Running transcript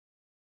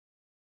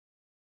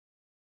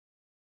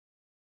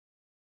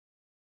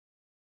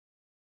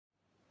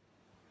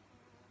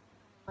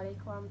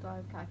Assalamualaikum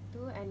warahmatullahi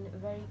wabarakatuh, and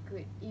very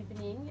good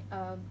evening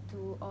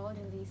to all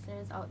the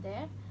listeners out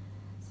there.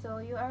 So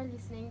you are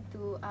listening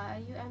to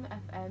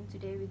UMFM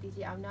today with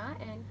DJ Amna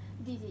and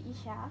DJ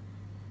Isha.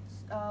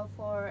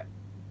 For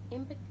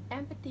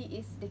empathy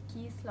is the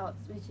key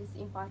slots, which is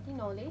imparting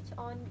knowledge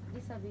on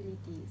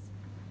disabilities.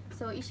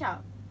 So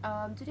Isha,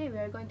 today we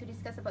are going to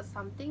discuss about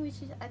something which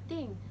is, I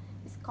think,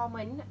 is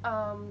common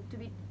to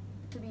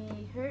be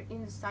heard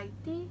in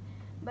society,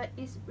 but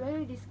it's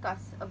rarely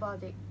discussed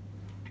about it.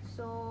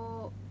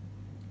 So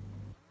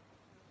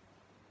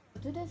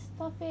today's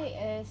topic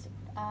is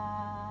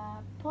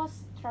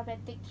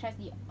post-traumatic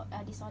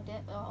disorder,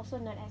 also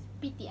known as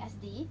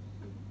PTSD.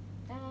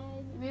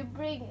 And we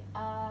bring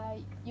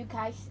you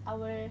guys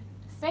our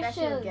very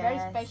special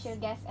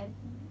guest and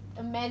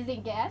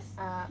amazing guest.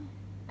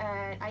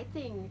 And I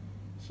think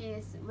she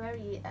is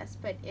very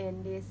expert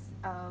in this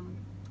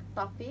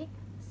topic.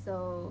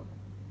 So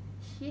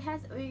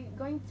we're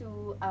going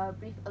to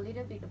brief a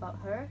little bit about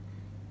her.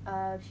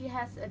 She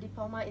has a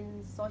diploma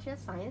in social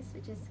science,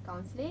 which is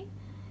counseling,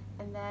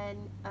 and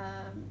then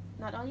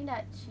not only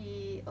that,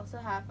 she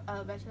also have a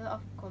bachelor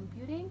of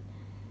computing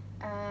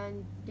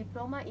and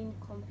diploma in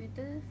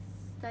computer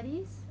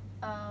studies.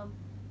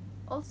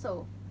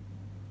 Also,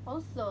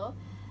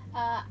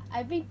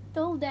 I've been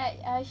told that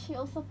she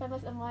also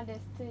famous among the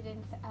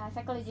students,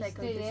 psychology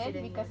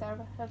student, because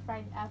of her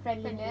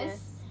friendliness.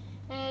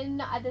 And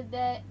not other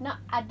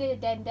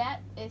than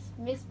that is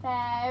Miss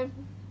Pam.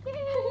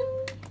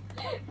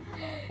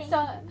 So,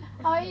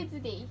 how are you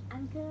today?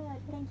 I'm good.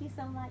 Thank you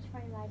so much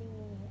for inviting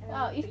me.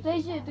 It's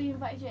pleasure to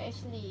invite you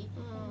actually.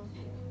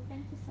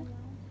 Thank you so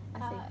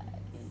much.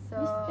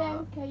 So, Miss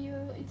Pam, can you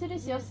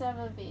introduce yourself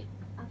a bit?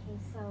 Okay,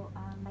 so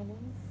my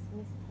name is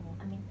Miss Pam.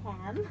 I mean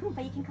Pam,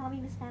 but you can call me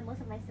Miss Pam.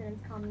 Most of my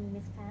students call me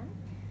Miss Pam.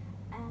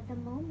 At the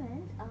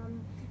moment,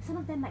 some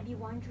of them might be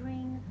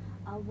wondering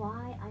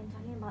why I'm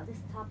talking about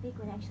this topic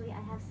when actually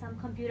I have some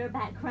computer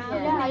background.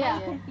 Yeah, and yeah.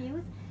 I'm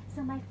confused. So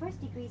my first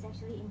degree is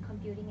actually in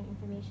computing and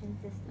information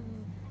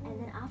systems, and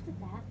then after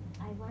that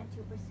I wanted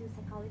to pursue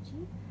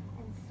psychology,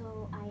 and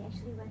so I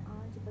actually went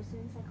on to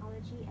pursuing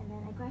psychology, and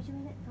then I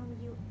graduated from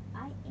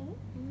UIA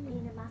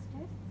in a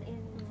master's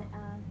in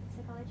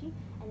psychology,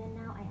 and then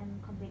now I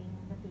am completing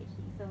the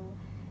PhD. So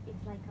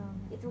it's like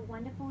it's a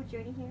wonderful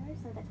journey here.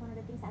 So that's one of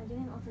the things I'm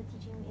doing. I'm also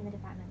teaching in the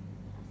department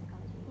of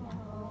psychology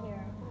over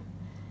here.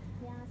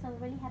 Yeah, so I'm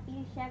really happy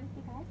to share with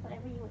you guys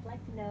whatever you would like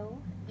to know.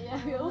 Yeah,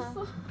 we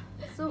also.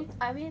 So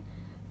I mean,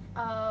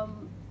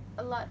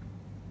 a lot.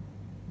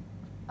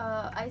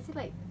 I see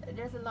like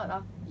there's a lot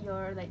of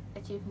your like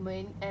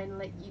achievement, and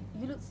like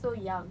you look so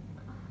young.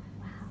 Oh,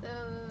 wow. So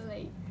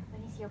like.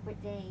 When is your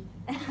birthday?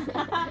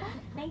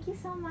 Thank you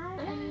so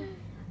much. And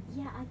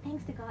yeah,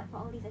 thanks to God for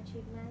all these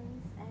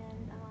achievements,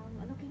 and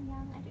looking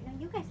young. I don't know,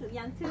 you guys look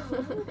young too.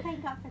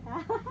 Thank God for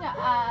that.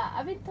 Yeah,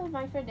 I've been told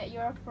my friend that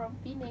you're from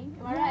Penang.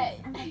 Am I Yes, right?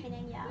 I'm from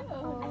Penang, yeah.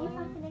 Oh. Are you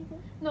from Penang too?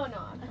 No,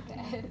 I'm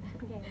okay.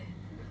 Okay.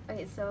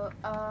 Okay, so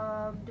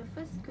the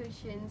first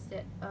questions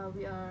that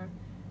we are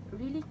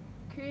really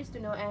curious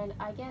to know, and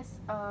I guess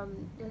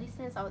the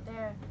listeners out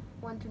there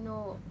want to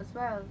know as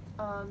well.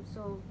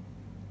 So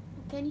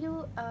can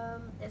you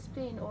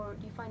explain or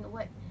define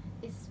what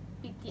is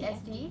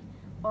PTSD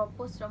or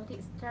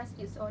post-traumatic stress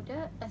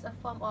disorder as a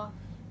form of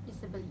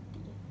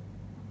disability?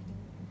 Okay.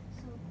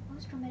 So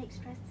post-traumatic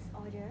stress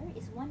disorder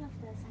is one of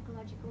the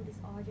psychological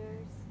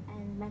disorders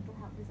and mental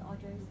health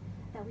disorders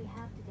that we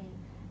have today.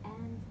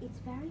 And it's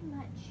very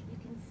much, you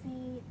can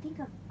say,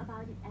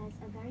 about it as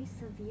a very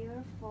severe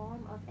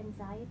form of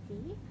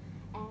anxiety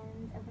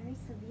and a very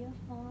severe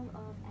form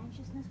of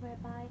anxiousness,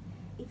 whereby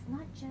it's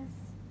not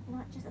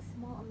just a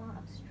small amount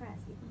of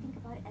stress. Think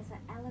about it as an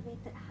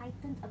elevated,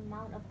 heightened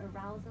amount of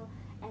arousal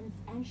and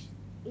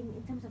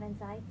in terms of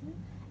anxiety.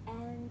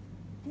 And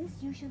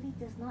this usually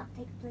does not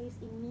take place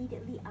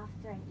immediately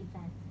after an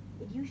event.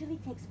 It usually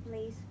takes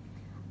place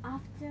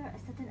after a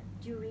certain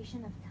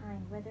duration of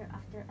time, whether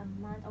after a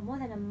month or more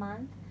than a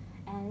month,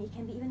 and it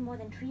can be even more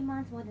than 3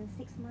 months, more than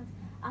 6 months,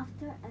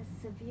 after a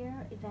severe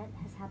event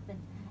has happened.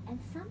 And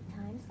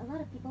sometimes a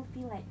lot of people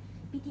feel like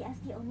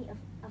PTSD only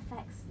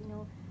affects,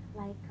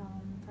 like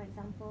for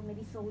example,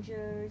 maybe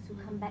soldiers who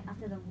come back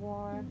after the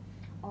war,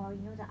 or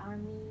the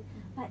army.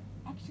 But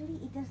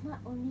actually it does not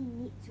only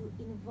need to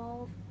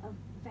involve a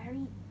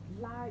very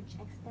large,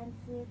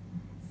 extensive,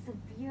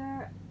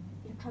 severe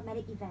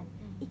traumatic event.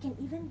 It can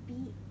even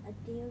be a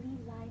daily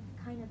life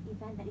kind of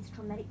event that is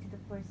traumatic to the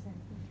person.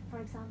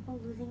 For example,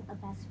 losing a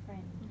best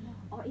friend,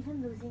 or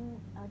even losing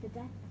the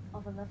death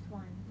of a loved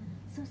one.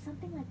 So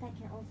something like that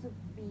can also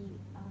be,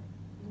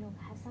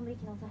 somebody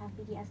can also have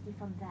PTSD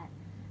from that,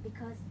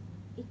 because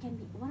it can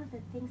be one of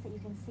the things that you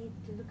can say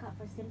to look out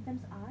for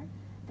symptoms are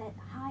that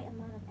high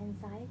amount of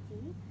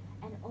anxiety,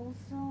 and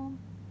also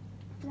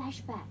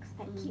flashbacks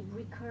that keep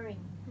recurring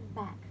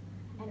back,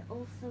 and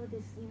also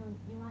this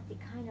neurotic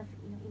kind of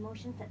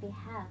emotions that they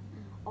have,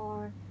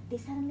 or they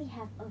suddenly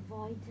have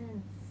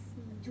avoidance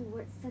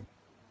towards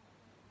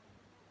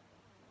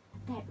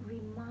that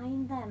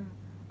remind them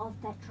of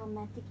that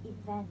traumatic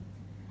event,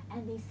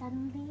 and they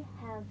suddenly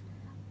have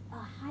a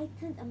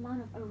heightened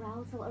amount of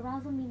arousal.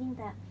 Arousal meaning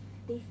that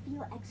they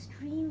feel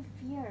extreme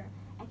fear,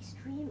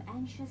 extreme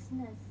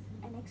anxiousness,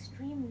 and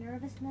extreme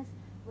nervousness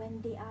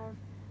when they are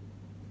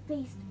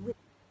faced with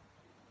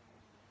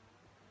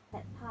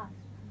that past.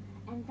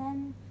 And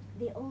then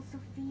they also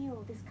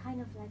feel this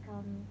kind of like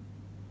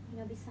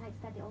besides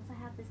that, they also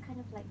have this kind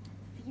of like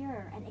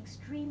fear and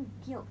extreme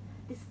guilt.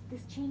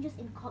 This changes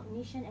in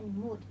cognition and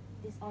mood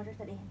disorders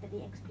that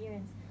they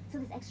experience. So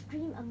this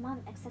extreme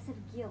amount of excessive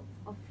guilt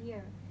or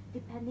fear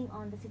depending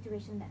on the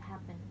situation that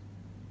happened.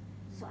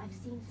 So I've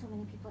seen so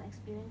many people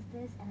experience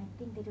this, and I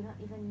think they do not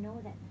even know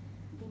that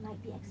they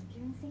might be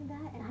experiencing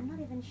that. And I'm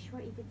not even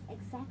sure if it's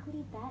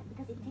exactly that,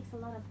 because it takes a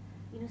lot of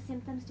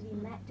symptoms to be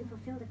met to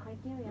fulfill the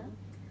criteria.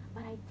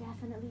 But I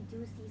definitely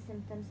do see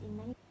symptoms in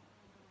many.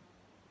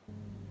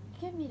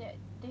 Can be that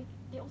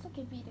they also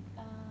can be the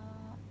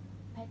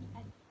panic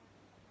attack.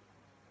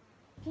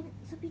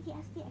 So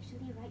PTSD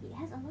actually, right, it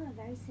has a lot of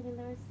very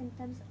similar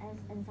symptoms as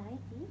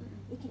anxiety.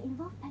 It can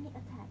involve panic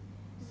attack.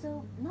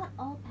 So not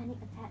all panic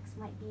attacks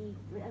might be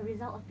a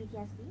result of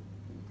PTSD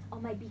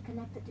or might be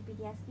connected to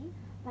PTSD,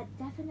 but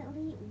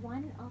definitely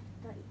one of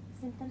the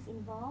symptoms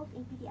involved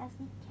in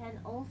PTSD can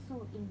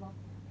also involve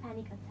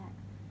panic attack,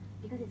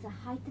 because it's a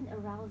heightened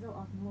arousal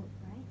of mood,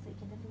 right? So it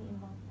can definitely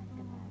involve panic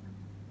attack.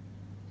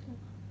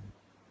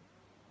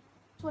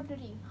 I was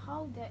wondering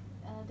how that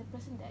the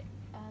person that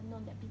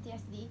known that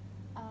PTSD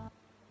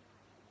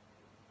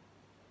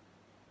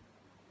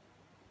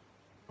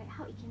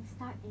how it can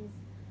start is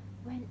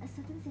when a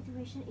certain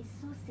situation is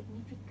so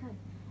significant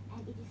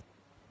and it is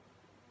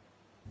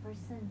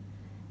person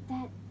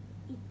that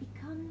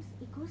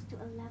it goes to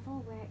a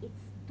level where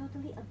it's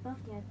totally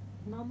above their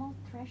normal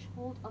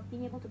threshold of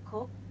being able to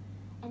cope,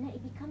 and then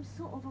it becomes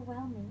so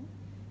overwhelming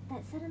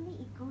that suddenly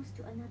it goes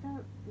to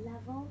another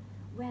level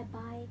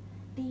whereby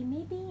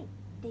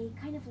they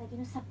kind of like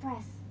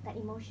suppress that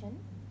emotion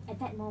at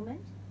that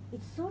moment.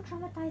 It's so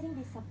traumatizing,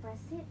 they suppress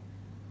it,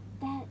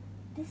 that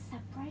this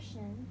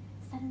suppression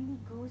suddenly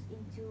goes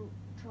into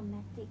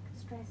traumatic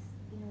stress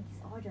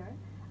disorder.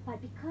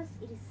 But because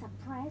it is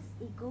suppressed,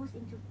 it goes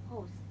into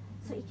post.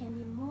 So it can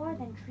be more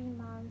than 3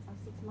 months or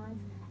 6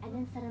 months, and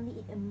then suddenly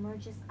it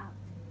emerges out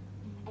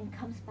and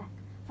comes back.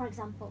 For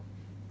example,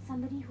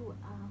 somebody who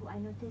I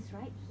noticed,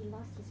 right, he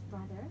lost his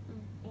brother,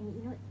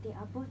 and they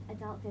are both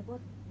adults, they're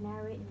both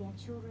married, they have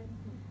children,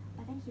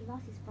 but then he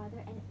lost his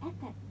brother, and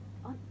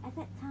at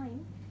that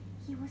time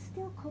he was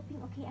still coping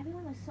okay.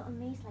 Everyone was so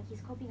amazed, like he's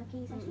coping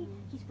okay. He's actually,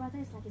 his brother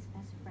is like his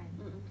best friend,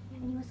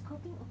 and he was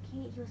coping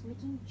okay. He was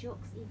making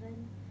jokes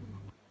even.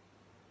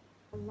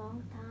 A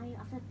long time,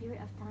 after a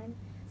period of time,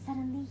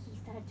 suddenly he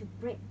started to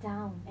break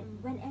down, and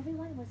when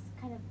everyone was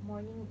kind of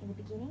mourning in the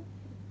beginning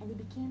and they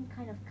became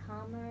kind of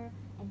calmer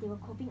and they were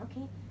coping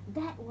okay,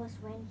 that was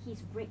when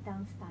his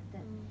breakdown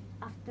started.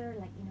 After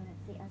like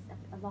let's say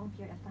a long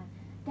period of time,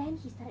 then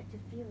he started to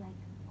feel like,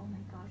 oh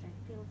my gosh, I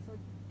feel so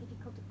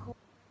difficult to cope,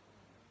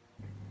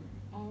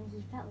 and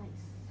he felt like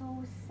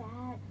so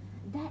sad.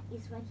 That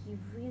is when he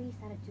really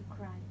started to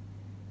cry.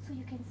 So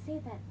you can say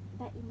that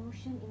that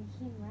emotion in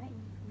him, right,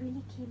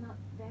 really came out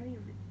very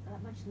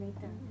much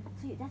later.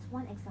 So that's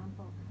one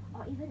example.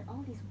 Or even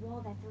all these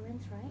war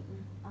veterans, right,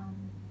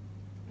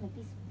 like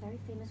these very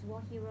famous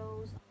war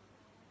heroes,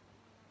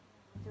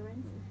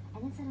 veterans,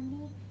 and then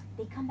suddenly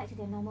they come back to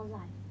their normal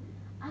life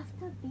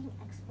after being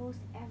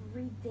exposed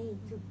every day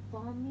to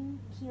bombing,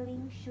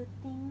 killing,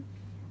 shooting,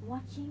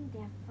 watching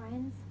their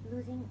friends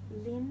losing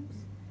limbs,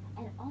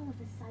 and all of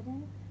a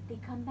sudden they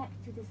come back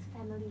to this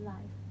family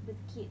life with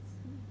kids.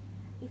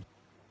 If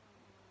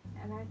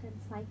American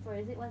Sniper,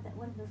 is it one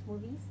of those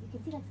movies? You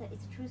can see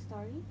it's a true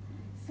story.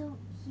 So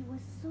he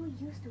was so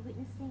used to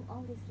witnessing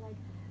all this like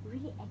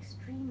really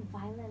extreme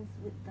violence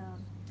with the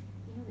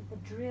with the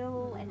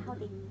drill and how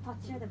they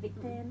torture the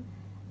victim,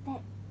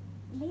 that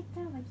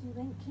later when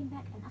he came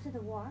back and after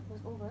the war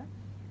was over,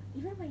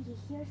 even when he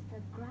hears the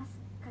grass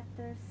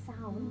cutter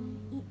sound,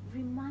 it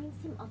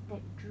reminds him of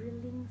that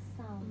drilling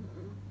sound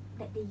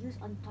that they use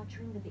on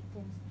torturing the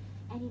victims,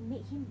 and it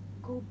made him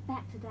go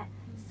back to that.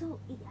 So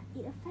it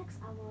affects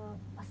our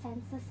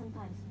senses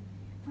sometimes.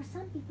 For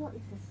some people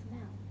it's the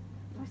smell,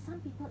 for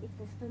some people it's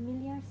this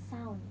familiar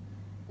sound,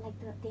 like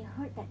they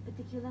heard that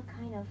particular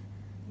kind of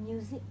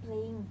music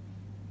playing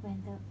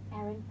when the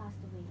parent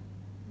passed away.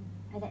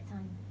 At that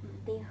time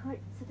they heard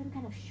certain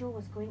kind of show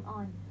was going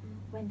on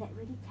when that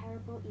really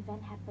terrible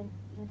event happened,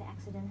 the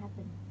accident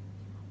happened,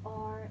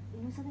 or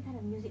certain kind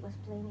of music was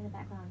playing in the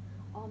background,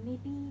 or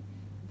maybe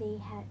they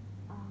had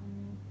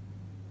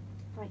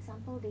for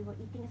example, they were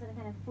eating a certain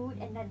kind of food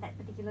and then that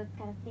particular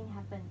kind of thing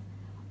happened.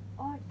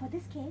 Or for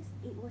this case,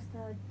 it was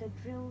the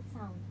drill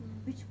sound,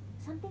 which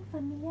something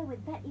familiar with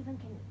that even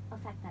can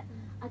affect that.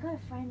 I got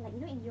a friend, like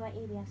in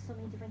UIA we have so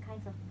many different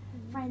kinds of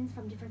friends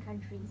from different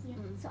countries.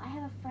 So I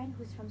have a friend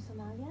who's from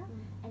Somalia,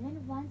 and then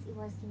once it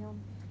was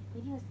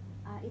maybe it was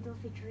Idul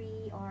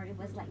Fitri, or it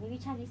was like maybe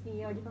Chinese New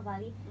Year or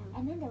Deepavali,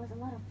 and then there was a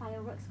lot of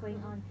fireworks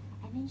going on,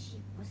 and then she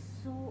was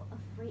so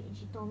afraid, and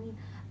she told me,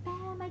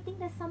 Pam, I think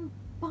there's some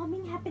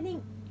bombing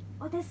happening,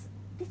 or this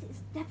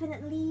is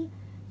definitely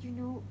you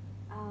know,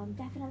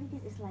 definitely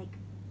this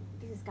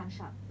is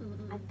gunshot.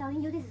 I'm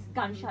telling you, this is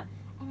gunshot.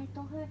 And I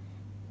told her,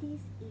 this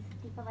is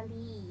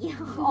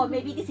Deepavali, or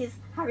maybe this is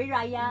Hari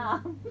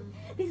Raya.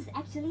 This is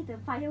actually the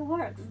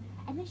fireworks.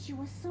 And then she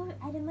was so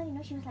adamant, you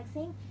know, she was like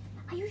saying,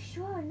 are you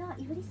sure or not?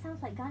 It really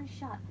sounds like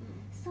gunshot.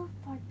 So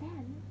for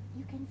them,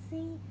 you can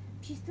say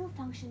she's still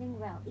functioning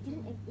well. It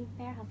didn't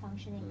impair her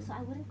functioning. So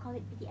I wouldn't call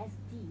it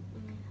PTSD.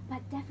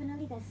 But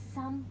definitely there's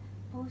some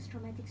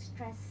post-traumatic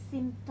stress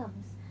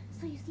symptoms.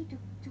 So you see,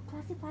 to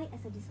classify it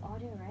as a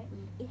disorder, right,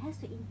 it has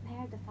to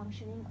impair the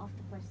functioning of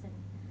the person.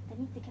 That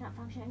means they cannot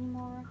function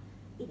anymore.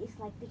 It is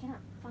like they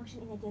cannot function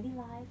in their daily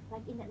life.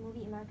 Like in that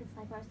movie American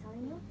Sniper I was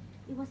telling you,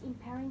 it was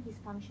impairing his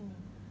functioning.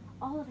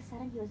 All of a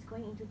sudden he was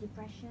going into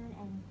depression,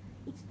 and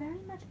it's very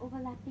much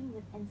overlapping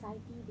with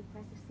anxiety,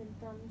 depressive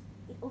symptoms.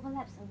 It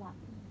overlaps a lot.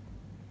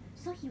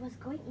 So he was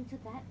going into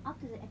that up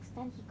to the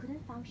extent he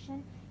couldn't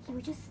function. He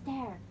would just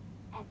stare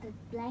at the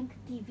blank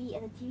TV,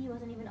 and the TV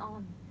wasn't even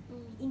on.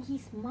 In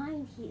his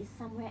mind, he is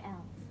somewhere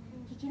else.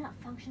 He cannot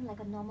function like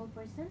a normal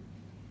person.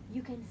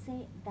 You can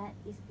say that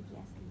is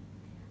PTSD.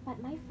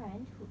 But my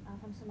friend who,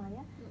 from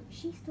Somalia,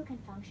 she still can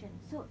function.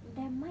 So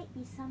there might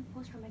be some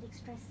post-traumatic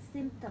stress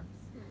symptoms.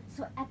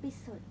 So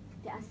episode,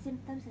 there are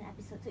symptoms and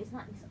episodes. So it's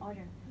not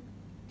disorder.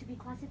 To be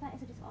classified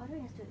as a disorder,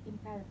 it has to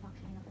impair the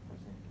functioning of the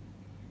person.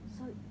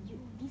 So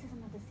these are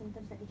some of the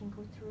symptoms that they can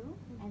go through,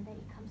 and then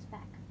it comes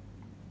back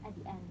at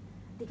the end.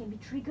 They can be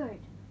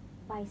triggered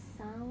by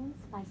sounds,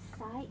 by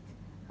sight,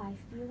 by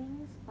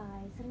feelings,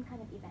 by certain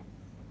kind of events.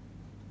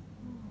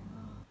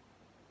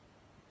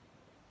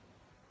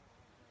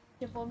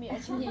 For me,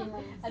 actually,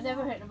 I've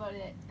never heard about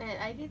it. And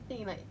I did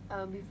think like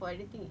before, I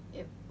didn't think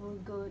it will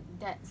go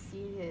that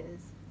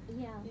serious.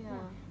 Yeah.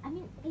 I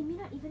mean, it may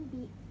not even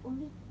be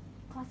only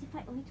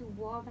classified only to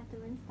war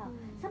veteran stuff.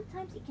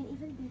 Sometimes it can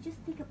even be, just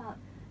think about,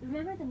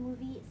 remember the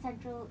movie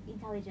Central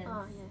Intelligence,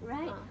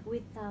 right?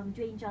 With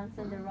Dwayne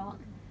Johnson, The Rock.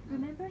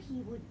 Remember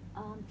he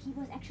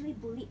was actually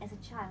bullied as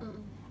a child,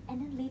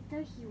 and then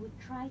later he would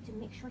try to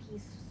make sure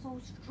he's so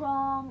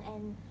strong,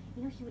 and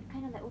you know, he would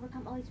kind of like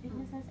overcome all his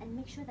weaknesses and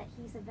make sure that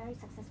he's a very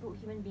successful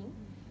human being.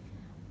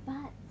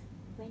 But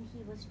when he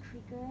was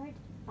triggered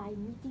by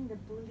meeting the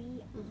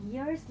bully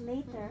years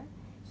later,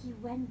 he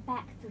went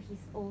back to his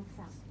old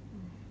self.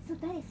 So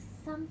that is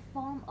some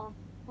form of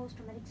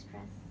post-traumatic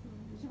stress.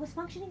 He was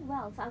functioning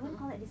well, so I wouldn't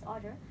call it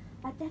disorder,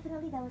 but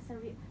definitely there was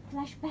a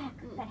flashback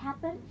that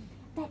happened,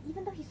 that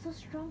even though he's so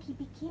strong, he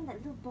became that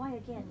little boy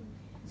again.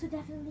 So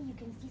definitely you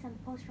can see some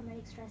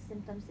post-traumatic stress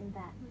symptoms in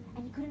that.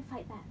 And he couldn't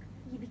fight back.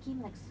 He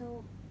became like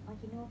so, like,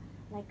 you know,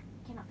 like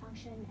cannot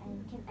function,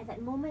 and at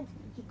that moment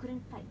he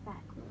couldn't fight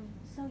back.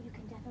 So you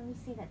can definitely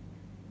say that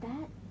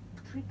that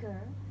trigger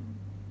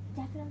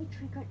definitely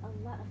triggered a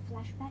lot of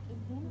flashback in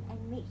him and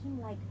made him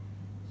like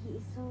he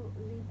is so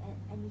limp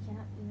and he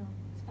cannot, you know,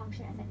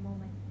 function at that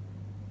moment.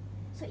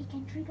 So it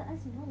can trigger us,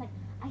 you know, like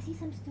I see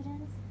some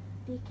students,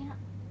 they cannot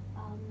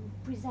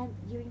present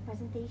during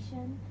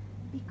presentation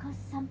because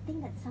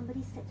something that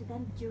somebody said to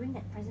them during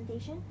that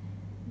presentation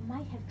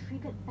might have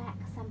triggered back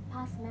some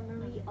past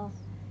memory of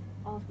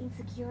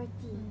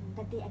insecurity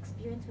that they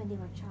experienced when they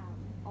were a child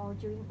or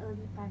during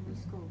early primary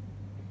school.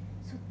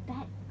 So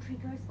that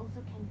triggers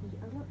also can be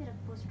a little bit of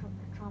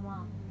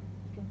post-trauma,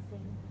 you can say.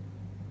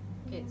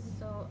 Okay,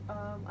 so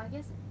I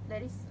guess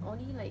that is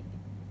only like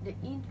the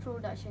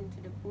introduction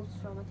to the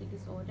post-traumatic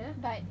disorder.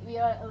 But we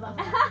are a lot.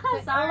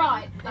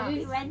 Sorry,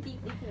 We went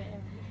deep into it.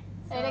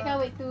 And I can't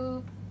wait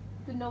to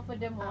know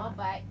furthermore,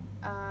 but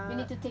we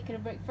need to take a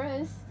break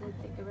first. To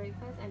take a break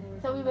first, and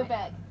then So we will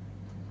back.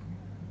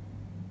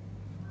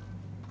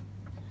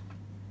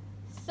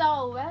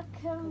 So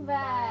welcome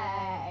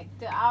back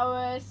to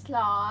our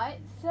slot.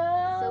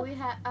 So we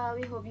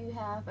hope you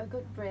have a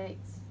good break.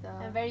 So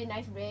a very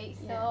nice break.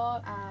 yeah.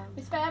 So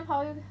Miss Pam, how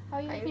are you how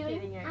you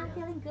feeling? right I'm now?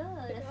 feeling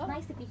good. It's Oh.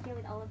 nice to be here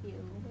with all of you.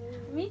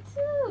 Me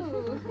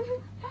too.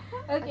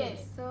 Okay.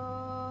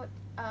 So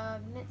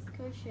next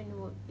question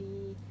would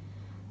be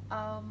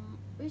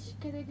which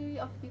category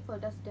of people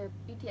does the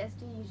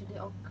PTSD usually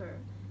occur?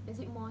 Is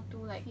it more to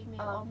like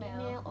Female or male?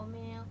 female or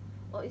male,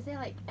 or is there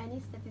like any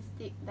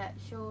statistic that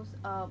shows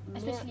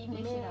Especially in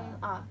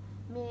Malaysia.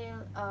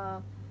 male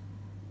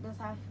does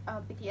have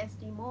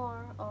PTSD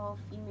more or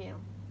female?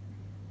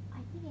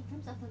 I think in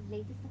terms of the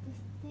latest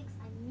statistics,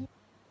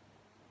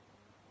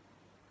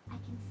 I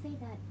can say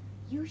that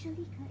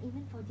usually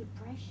even for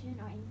depression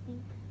or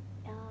anything,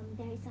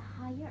 there is a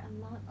higher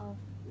amount of,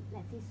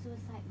 let's say,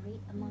 suicide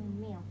rate among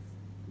males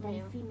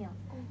than females.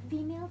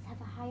 Females have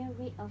a higher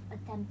rate of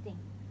attempting,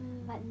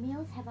 but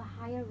males have a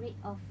higher rate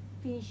of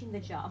finishing the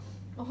job.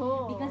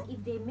 Oh. Because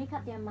if they make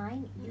up their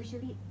mind,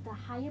 usually the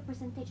higher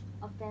percentage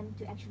of them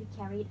to actually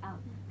carry it out,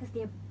 because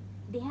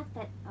they have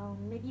that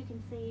maybe you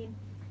can say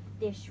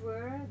they're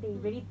sure, they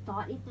really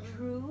thought it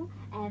through,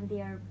 and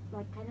they're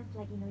like kind of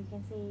like, you know, you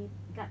can say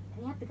guts,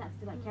 they have the guts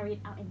to like carry it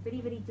out and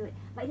really do it.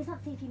 But it does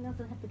not say females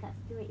don't have the guts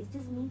to do it. It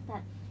just means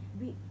that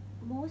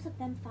most of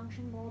them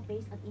function more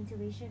based on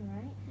intuition,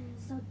 right?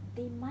 So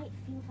they might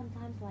feel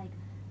sometimes like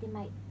they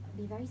might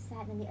be very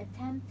sad and they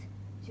attempt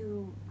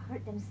to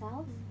hurt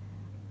themselves,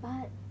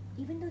 but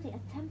even though they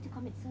attempt to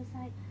commit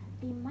suicide,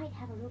 they might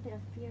have a little bit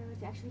of fear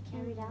to actually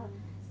carry it out.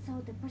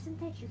 So the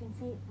percentage, you can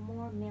say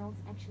more males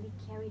actually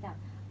carry it out.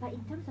 But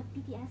in terms of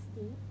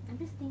PTSD, I'm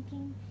just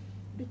thinking,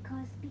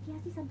 because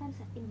PTSD sometimes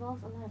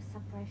involves a lot of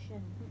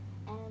suppression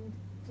and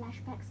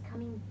flashbacks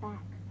coming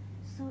back.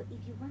 So if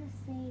you want to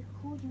say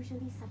who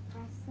usually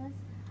suppresses,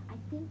 I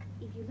think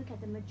if you look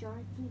at the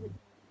majority would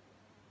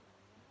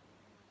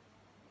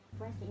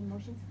suppress the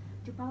emotions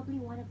to probably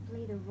want to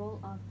play the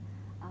role of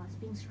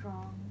being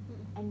strong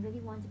and really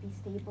want to be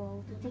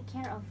stable, to take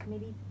care of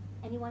maybe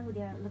anyone who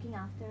they're looking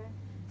after.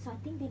 So I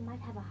think they might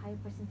have a higher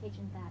percentage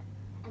in that.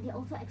 And they're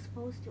also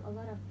exposed to a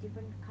lot of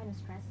different kind of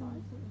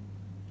stressors.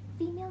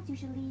 Females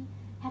usually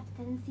have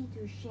the tendency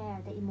to share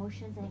their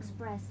emotions and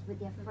express with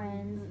their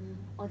friends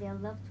or their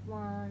loved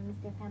ones,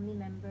 their family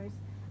members.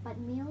 But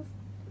males,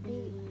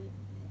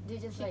 they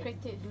just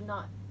do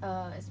not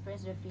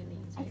express their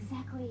feelings. Right?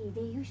 Exactly.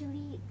 They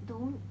usually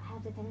don't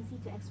have the tendency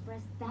to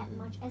express that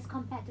much as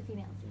compared to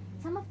females.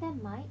 Some of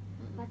them might,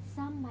 but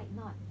some might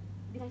not.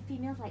 Be like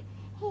females like,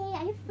 hey,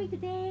 are you free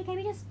today? Can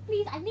we just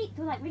please? I need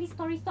to like really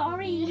story.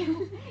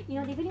 You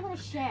know, they really want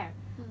to share.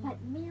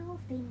 But males,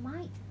 they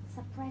might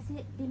suppress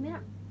it. They may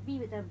not be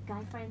with their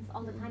guy friends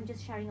all the time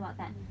just sharing about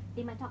that.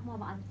 They might talk more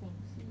about other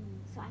things.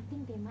 So I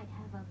think they might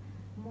have a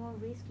more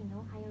risk, you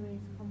know, higher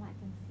risk from what I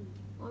can see.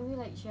 Or maybe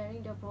like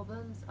sharing their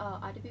problems,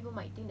 other people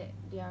might think that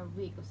they are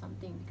weak or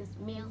something, because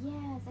males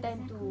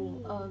tend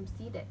to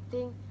see that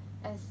thing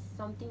as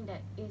something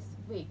that is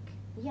weak.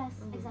 Yes,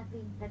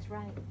 exactly. That's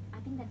right. I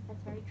think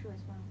that's very true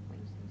as well. What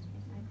you say,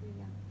 Chris. I agree.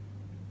 Yeah.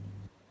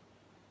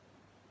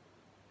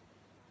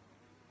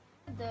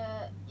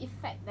 The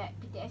effect that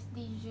PTSD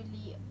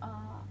usually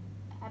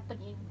happen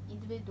in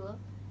individual,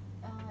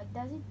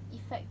 does it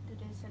affect to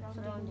the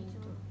surrounding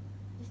too?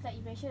 Just like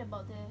you mentioned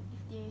about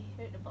if they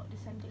heard about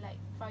something like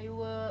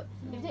firework,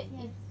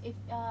 if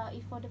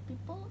for the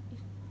people,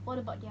 what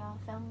about their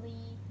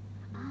family?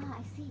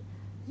 I see.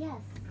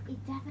 Yes,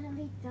 it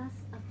definitely does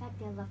affect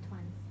their loved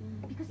ones.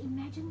 Because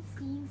imagine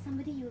seeing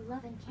somebody you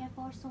love and care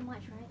for so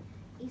much, right?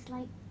 It's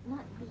like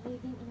not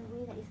behaving in a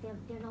way that is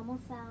their normal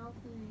self.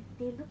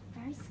 They look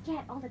very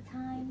scared all the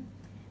time.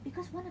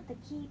 Because one of the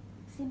key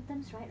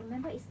symptoms, right,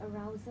 remember, is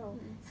arousal.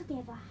 So they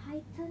have a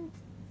heightened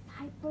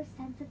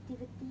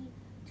hypersensitivity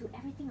to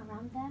everything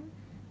around them.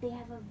 They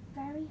have a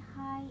very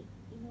high,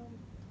 you know,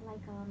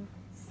 like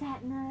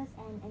sadness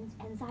and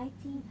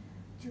anxiety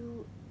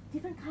to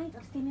different kinds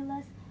of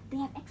stimulus. They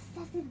have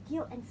excessive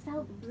guilt and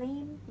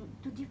self-blame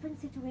to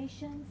different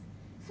situations.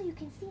 So you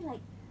can see,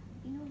 like,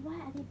 you know, why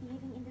are they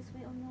behaving in this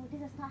way? Oh no,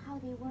 this is not how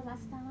they were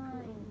last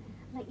time.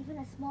 Like even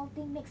a small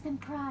thing makes them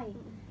cry.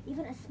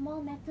 Even a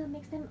small matter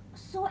makes them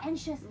so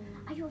anxious.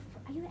 Are you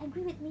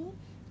angry with me?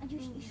 Are you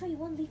sure you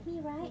won't leave me,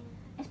 right?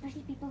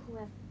 Especially people who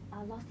have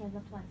lost their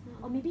loved ones.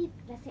 Or maybe,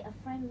 let's say, a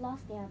friend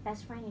lost their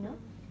best friend, you know,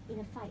 in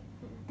a fight.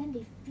 Then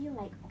they feel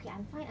like, okay,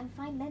 I'm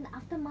fine. Then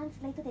after months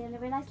later, they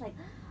realize, like,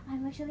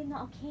 I'm actually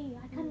not okay.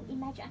 I can't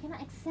imagine, I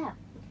cannot accept.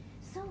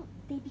 So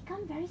they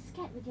become very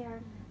scared with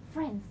their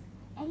friends.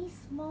 Any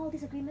small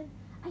disagreement,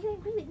 are you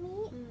angry with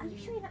me? Are you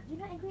sure you're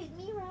not angry with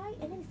me, right?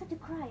 And then they start to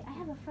cry. I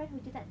have a friend who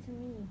did that to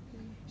me.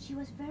 She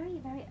was very,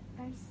 very,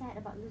 very sad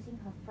about losing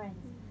her friends.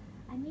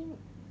 I mean,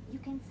 you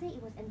can say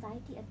it was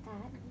anxiety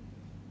attack.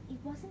 It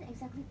wasn't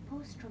exactly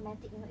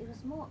post-traumatic, you know, it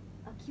was more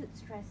acute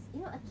stress.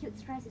 You know, acute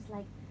stress is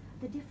like,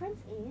 the difference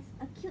is,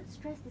 acute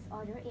stress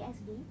disorder,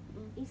 ASD,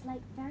 is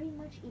like very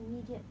much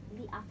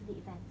immediately after the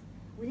event.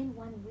 Within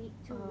 1 week,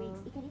 2 weeks,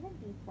 it can even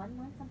be 1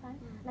 month sometimes.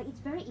 Like, it's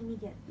very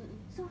immediate.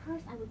 So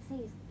hers, I would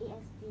say, is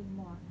ASD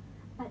more.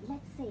 But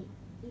let's say,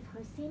 if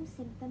her same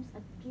symptoms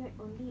appeared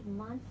only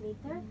months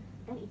later,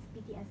 then it's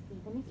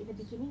PTSD. That means in the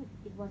beginning,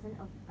 it wasn't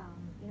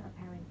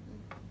apparent.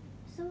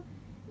 So,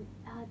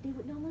 they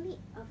would normally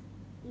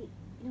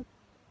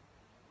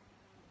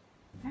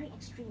very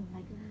extreme,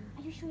 like,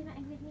 are you sure you're not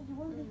angry with me? You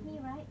won't leave me,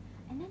 right?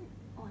 And then,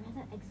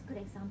 another good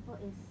example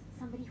is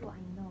somebody who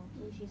I know,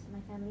 okay? She's my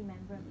family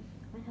member.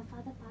 When her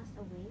father passed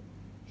away,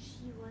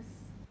 she was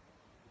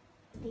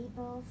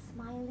stable,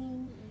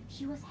 smiling.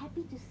 She was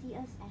happy to see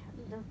us at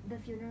the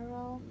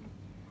funeral.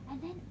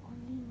 And then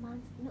only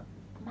months, you know,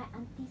 my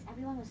aunties,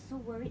 everyone was so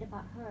worried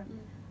about her.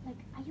 Like,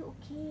 are you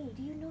okay?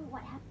 Do you know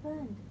what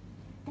happened?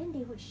 Then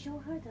they would show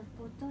her the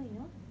photo, you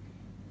know.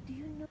 Do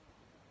you know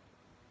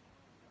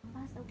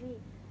passed away?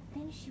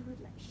 Then she would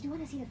like, she don't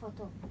want to see the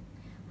photo.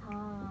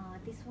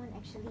 This one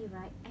actually,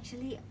 right?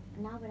 Actually,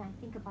 now when I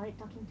think about it,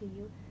 talking to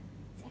you,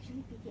 it's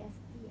actually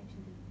PTSD.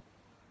 Actually,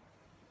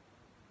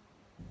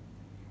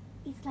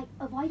 it's like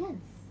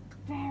avoidance,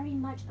 very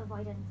much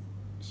avoidance.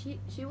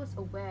 She was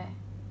aware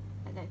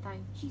at that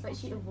time, but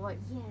she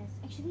avoids. Yes,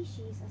 actually,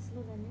 she is a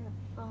slow learner,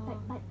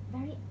 but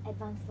very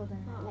advanced slow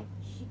learner. Like,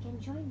 she can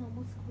join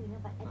normal school, you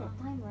know, but at that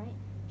time, right,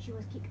 she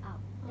was kicked out.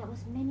 That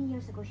was many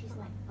years ago. She's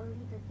like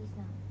early 30s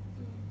now.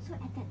 So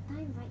at that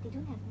time, right, they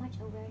don't have much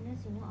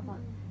awareness, you know,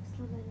 about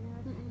slow learner.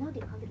 Now they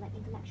call it like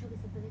intellectual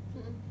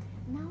disability.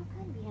 Now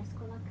we have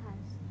sekolah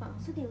cars,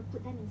 so they will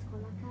put them in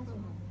sekolah cars, you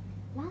know.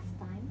 Last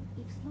time,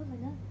 if slow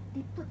learner,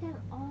 they put them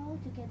all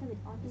together with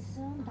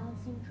autism, Down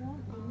syndrome,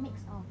 they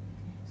mix all.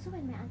 So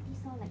when my auntie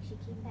saw like she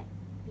came back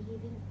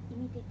behaving,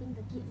 imitating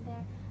the kids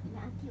there,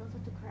 my auntie also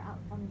took her out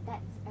from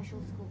that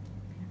special school.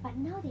 But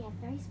now they have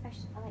very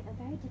special, like a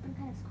very different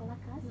kind of sekolah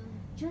class,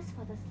 just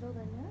for the slow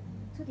learner,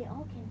 so they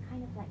all can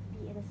kind of like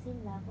be at the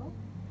same level.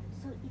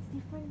 So it's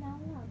different now.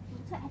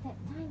 So at that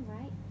time,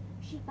 right,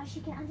 but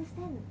she can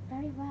understand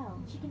very well.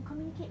 She can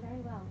communicate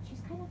very well. She's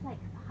kind of like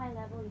high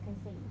level, you can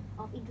say,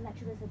 of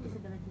intellectual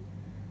disability.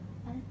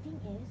 But the thing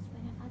is,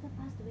 when her father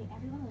passed away,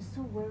 everyone was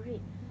so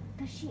worried.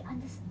 Does she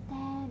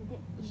understand?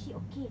 Is she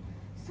okay?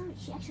 So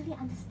she actually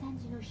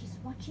understands, you know, she's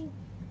watching.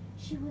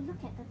 She will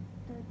look at the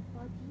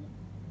body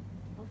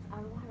of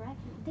arwah, right?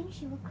 Then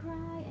she will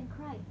cry and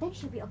cry. Then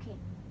she'll be okay.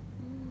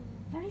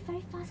 Very,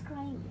 very fast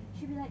crying.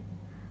 She'll be like,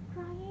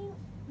 crying,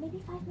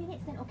 maybe 5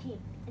 minutes, then okay.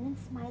 And then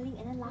smiling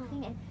and then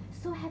laughing and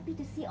so happy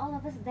to see all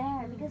of us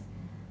there because,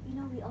 you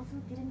know, we also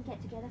didn't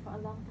get together for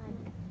a long time.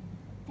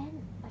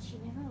 Then, but she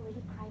never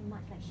really cried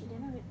much. Like she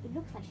never, it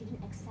looks like she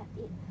didn't accept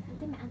it.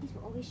 Then my aunties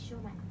would always show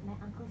my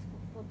uncle's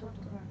photo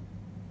to her.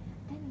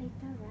 Then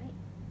later, right,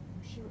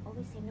 she would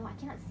always say, no, I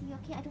cannot see,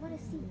 okay, I don't want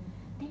to see.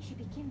 Then she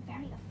became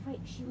very afraid.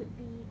 She would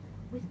be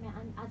with my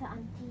other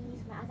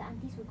aunties. My other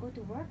aunties would go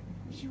to work.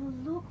 She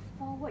would look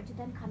forward to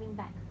them coming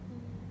back.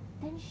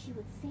 Then she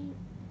would say,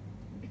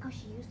 because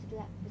she used to do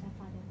that with her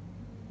father,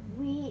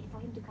 wait for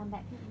him to come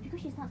back.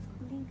 Because she's not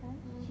schooling, kan?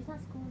 She's not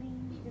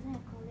schooling, she doesn't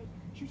have college.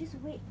 She'll just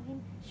wait for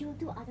him. She will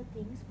do other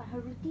things, but her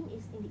routine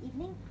is in the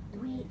evening,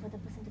 wait for the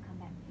person to come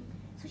back.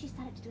 So she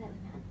started to do that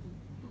with my auntie.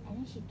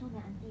 And then she told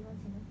my auntie once,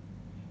 you know,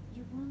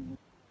 you won't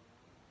leave.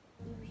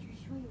 You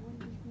sure you won't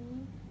leave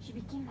me? She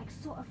became like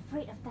so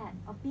afraid of that,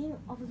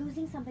 of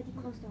losing somebody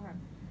close to her.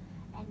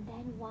 And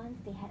then once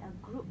they had a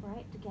group,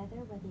 right,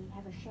 together where they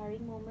have a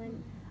sharing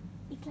moment.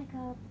 It's like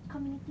a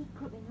community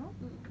group, you know.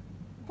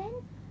 Then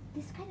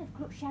this kind of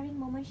group sharing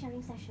moment,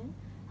 sharing session,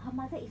 her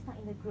mother is not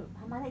in the group.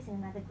 Her mother is in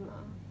another group,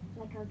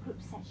 like a group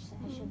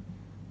session.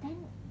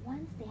 Then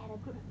once they had a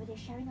group where they're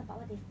sharing about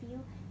what they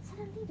feel,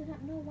 suddenly do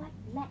not know what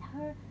led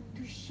her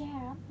to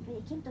share. When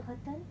it came to her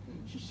turn,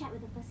 she shared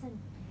with the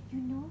person, you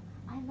know,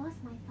 I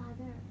lost my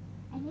father.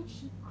 And then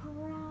she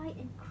cried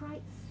and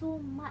cried so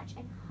much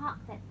and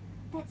hugged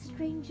that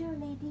stranger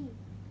lady.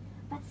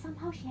 But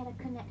somehow she had a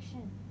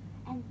connection.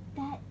 And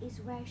that is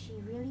where she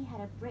really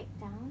had a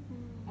breakdown.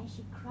 And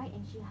she cried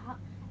and she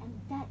hugged. And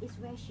that is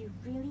where she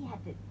really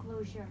had the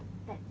closure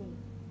that day.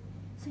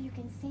 So you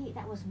can say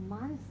that was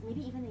months,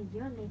 maybe even a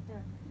year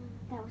later.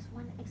 That was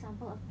one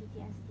example of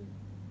PTSD.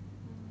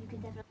 You can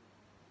definitely...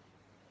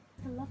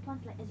 The loved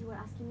ones, like as you were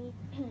asking me,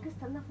 because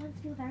the loved ones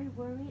feel very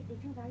worried, they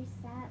feel very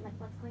sad, like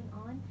what's going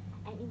on.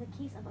 And in the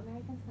case of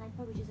American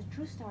Sniper, which is a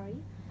true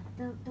story,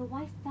 the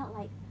wife felt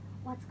like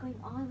what's going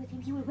on with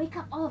him. He would wake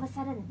up all of a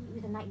sudden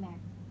with a nightmare.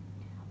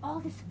 All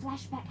this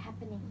flashback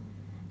happening.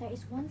 There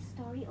is one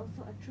story,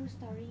 also a true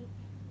story,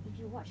 if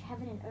you watch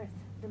Heaven and Earth,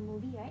 the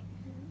movie, right?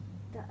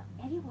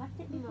 Have you watched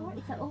it before? No.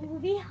 It's an old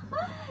movie.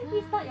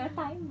 It's not your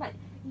time, but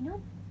you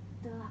know,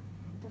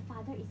 the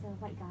father is a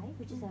white guy,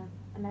 which is an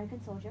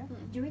American soldier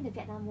during the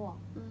Vietnam War.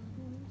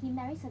 He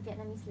marries a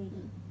Vietnamese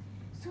lady.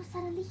 So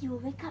suddenly he will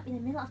wake up in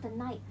the middle of the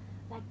night,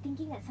 like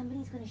thinking that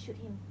somebody is going to shoot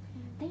him.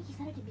 Then he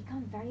started to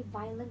become very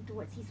violent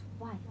towards his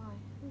wife.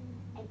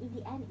 And in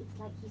the end, it's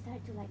like he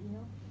started to, like, you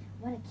know,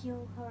 want to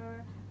kill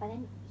her, but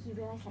then he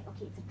realized, like,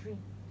 okay, it's a dream.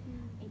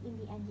 And in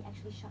the end, he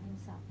actually shot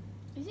himself.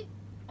 Is it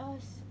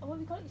what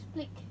we call it,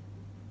 split?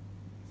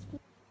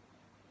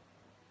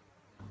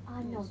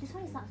 No, this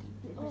one is not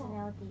split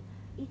personality.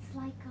 It's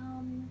like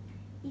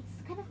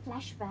it's kind of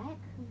flashback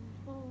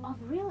of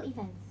real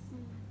events.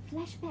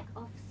 Flashback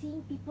of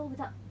seeing people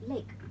without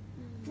leg.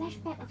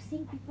 Flashback of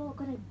seeing people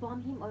gonna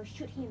bomb him or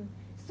shoot him.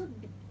 So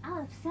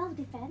out of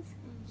self-defense,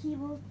 he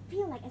will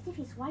feel like as if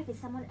his wife is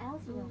someone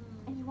else, you know,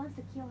 and he wants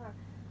to kill her.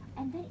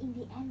 And then in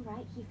the end,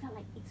 right, he felt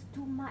like it's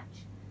too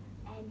much,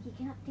 and he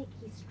cannot take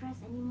his stress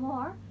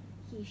anymore.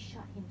 He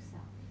shot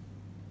himself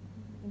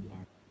in the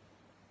end.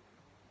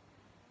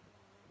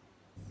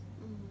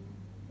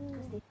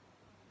 Because they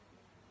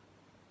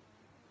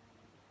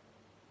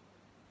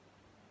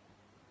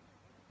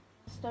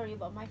story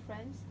about my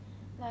friends.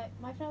 Like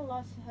my friend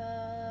lost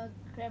her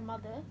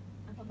grandmother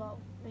about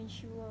when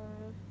she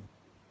was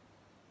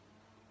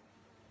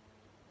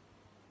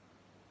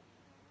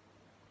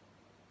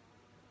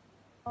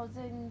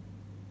 2013,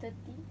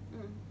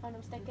 if I'm not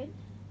mistaken.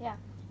 Yeah,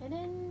 and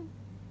then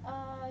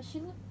she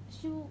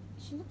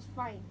looks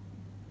fine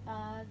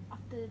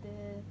after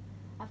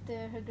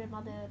her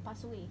grandmother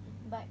passed away.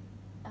 But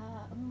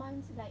a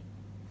month, like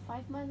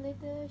 5 months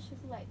later, she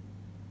was like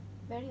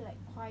very like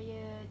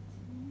quiet,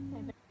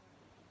 and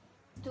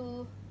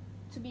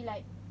to be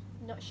like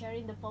not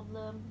sharing the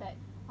problem. But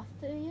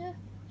after a year,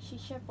 she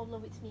shared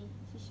problem with me.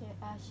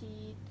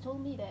 She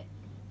told me that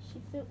she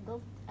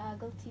felt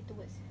guilty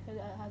towards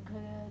her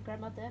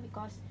grandmother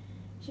because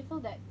she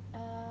felt that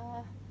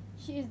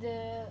she is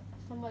the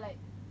somewhat like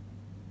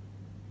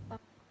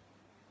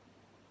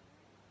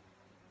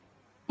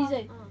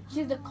reason.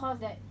 She's the cause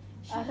that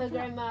her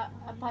grandma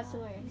passed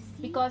away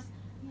because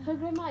her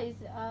grandma is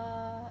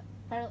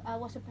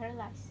was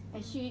paralyzed,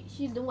 and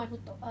she's the one who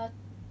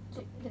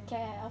took the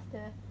care of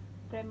her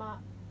grandma,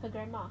 and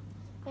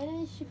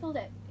then she felt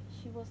that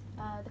she was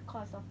the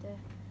cause of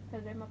her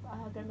grandma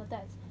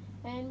death,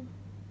 and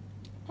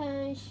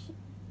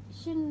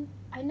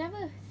I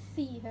never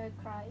see her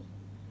cry,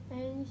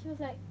 and she was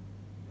like,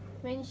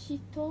 when she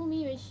told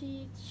me, when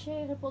she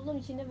shared her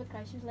problem, she never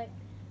cried. She was like,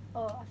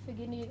 oh, I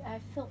forgive you. I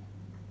felt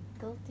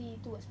guilty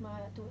towards my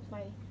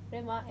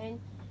grandma, and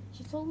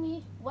she told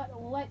me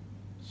what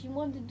she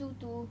wanted to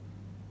do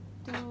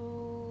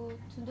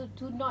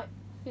to not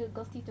feel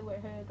guilty toward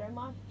her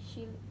grandma.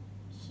 She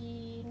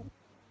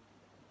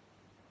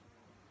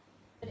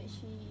that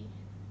she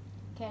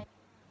can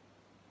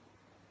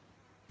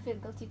feel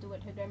guilty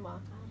toward her grandma.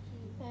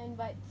 Okay. And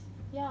but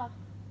yeah,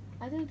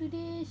 until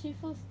today she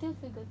still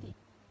feel guilty.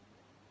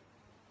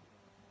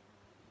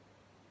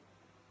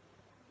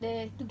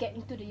 To get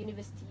into the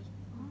university.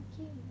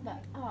 Okay.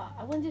 But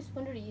I was just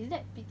wondering, is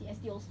that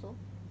PTSD also?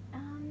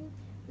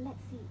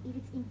 Let's see. If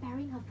it's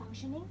impairing her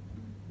functioning,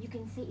 you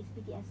can say it's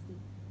PTSD.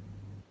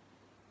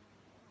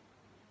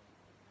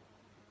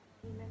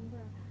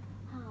 Remember,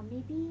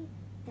 maybe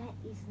that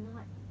is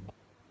not,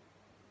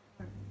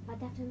 but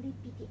definitely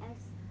PTS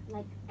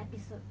like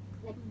episode,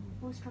 like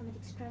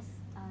post-traumatic stress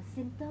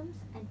symptoms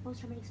and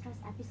post-traumatic stress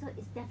episode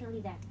is definitely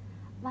there.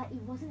 But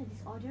it wasn't a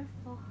disorder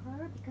for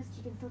her because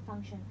she can still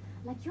function.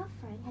 Like your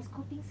friend has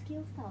coping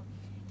skills though.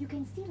 You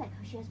can see like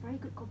she has very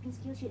good coping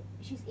skills.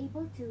 She's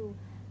able to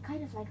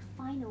kind of like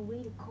find a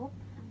way to cope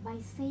by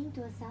saying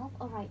to herself,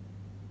 alright,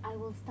 I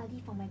will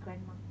study for my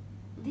grandma.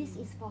 This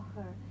is for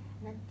her.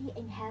 Nanti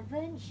in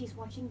heaven, she's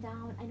watching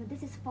down. I know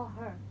this is for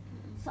her.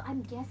 So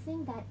I'm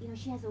guessing that, you know,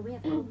 she has a way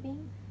of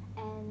coping,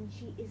 and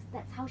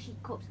that's how she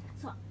copes.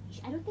 So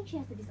I don't think she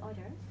has the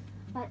disorder,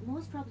 but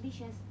most probably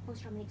she has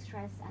post-traumatic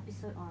stress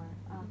episode or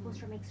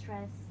post-traumatic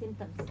stress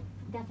symptoms,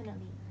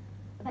 definitely.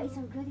 But it's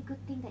a really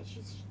good thing that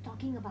she's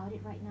talking about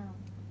it right now.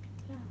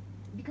 Yeah.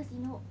 Because, you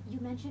know, you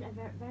mentioned a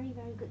very,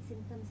 very good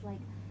symptoms like,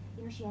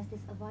 you know, she has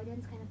this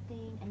avoidance kind of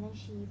thing, and then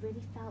she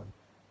really felt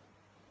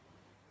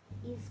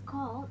is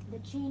called the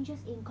changes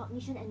in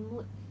cognition and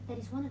mood. That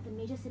is one of the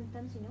major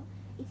symptoms, you know.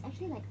 It's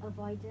actually like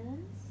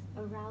avoidance,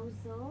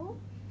 arousal,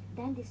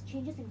 then these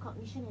changes in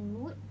cognition and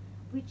mood,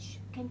 which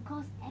can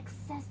cause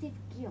excessive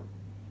guilt.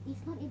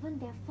 It's not even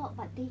their fault,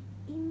 but they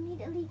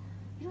immediately,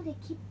 you know, they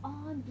keep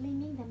on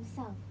blaming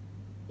themselves.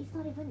 It's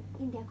not even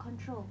in their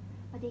control,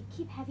 but they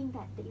keep having the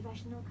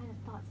irrational kind of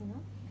thoughts, you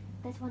know.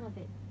 That's one of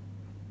it.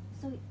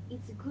 So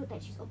it's good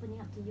that she's opening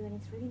up to you, and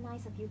it's really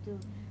nice of you to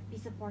be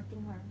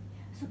supporting her.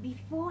 So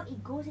before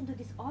it goes into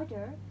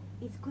disorder,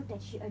 it's good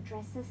that she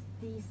addresses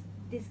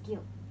this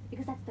guilt,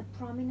 because that's the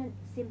prominent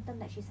symptom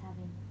that she's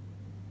having.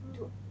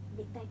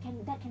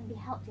 That can be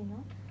helped, you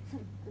know. So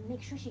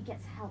make sure she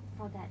gets help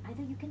for that.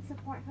 Either you can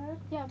support her.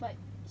 Yeah, but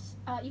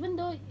even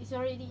though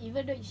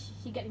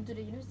she get into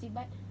the university,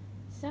 but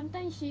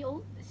sometimes she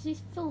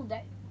feel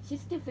that she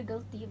still feel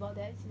guilty about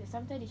that.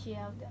 Sometimes she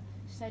have the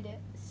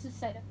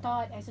suicide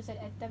thought and suicide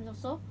attempts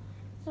also.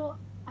 So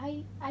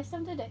I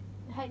sometimes that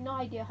had no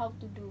idea how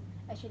to do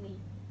actually.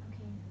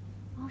 Okay.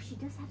 Oh, she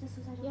does have the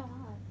suicidal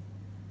thoughts.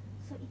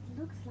 So it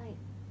looks like.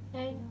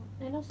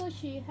 And also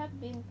she have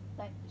been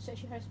like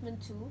sexual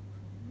harassment too.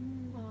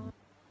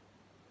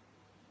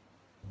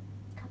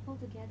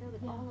 Coupled together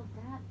with all of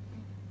that,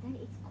 then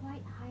it's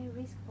quite high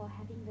risk for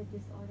having the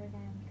disorder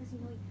then, because, you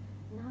know,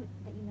 now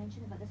that you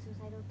mentioned about the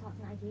suicidal thoughts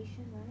and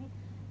ideation, right,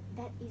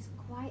 that is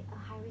quite a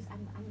high risk.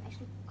 I'm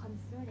actually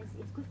concerned.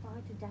 It's good for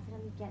her to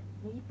definitely get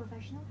maybe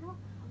professional help,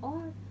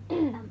 or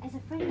as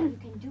a friend, what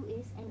you can do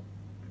is, and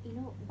you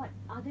know what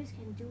others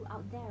can do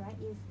out there, right,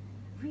 is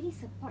really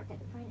support that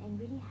friend and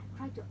really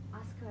try to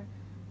ask her,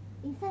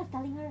 instead of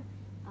telling her,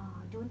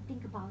 don't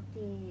think about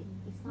it,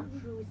 it's not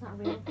true, it's not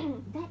real.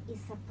 That is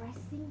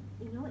suppressing,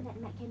 you know,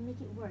 that can make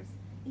it worse.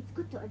 It's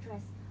good to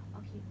address,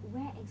 okay,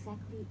 where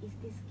exactly is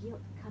this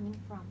guilt coming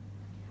from?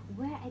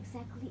 Where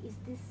exactly is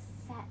this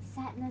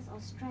sadness or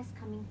stress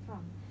coming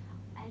from?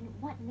 And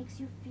what makes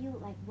you feel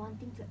like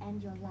wanting to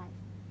end your life?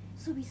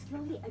 So we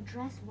slowly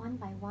address one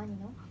by one, you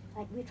know,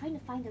 like we're trying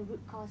to find the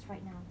root cause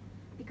right now,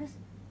 because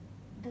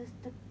the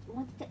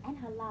wanting to end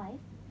her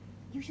life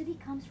usually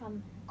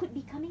could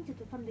be coming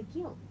from the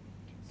guilt.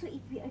 So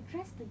if we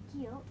address the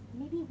guilt,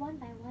 maybe one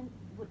by one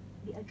would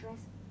be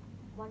addressed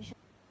one shot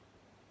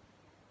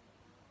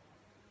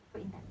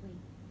in that way.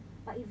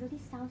 But it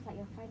really sounds like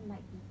your friend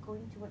might be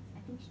going towards,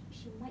 I think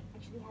she might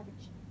actually have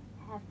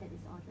the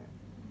disorder.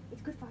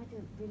 It's good for her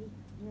to really,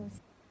 you know,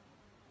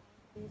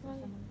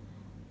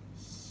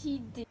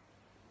 she did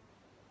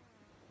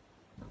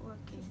Not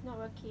working. it's not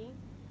working,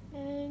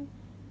 and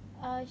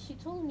she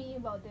told me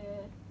about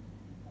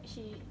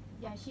she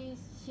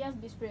has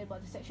been spread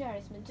about the sexual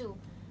harassment too,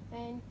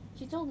 and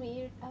she told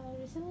me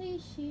recently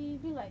she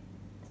feel like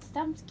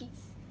some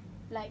kids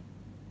like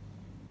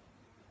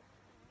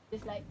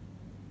just like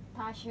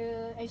touch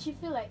her, and she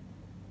feel like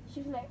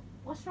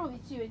what's wrong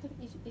with you?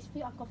 It's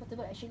feel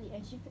uncomfortable actually,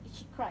 and she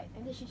cried,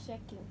 and then she's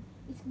shaking.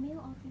 It's male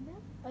or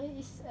female?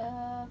 It's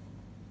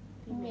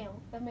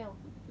female, Male.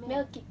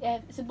 male kid.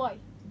 It's a boy.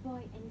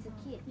 Boy, and it's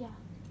a kid. Yeah.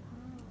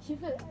 Ah. She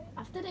feel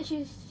after that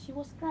she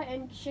was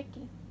crying and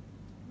shaking.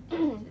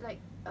 Like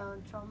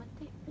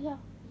traumatic. Yeah.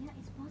 Yeah,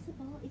 it's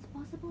possible. It's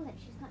possible that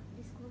she's not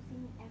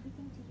disclosing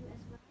everything to you as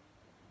well.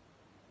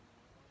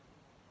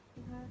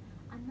 Her,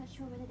 I'm not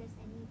sure whether there's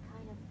any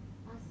kind of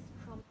past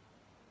trauma.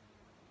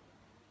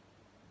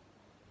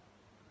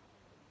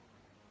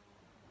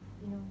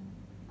 You know,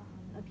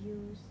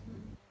 abuse.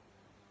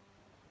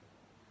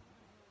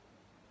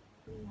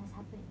 Has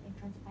happened and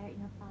transpired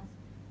in her past.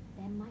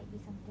 There might be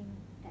something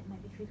that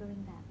might be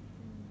triggering that.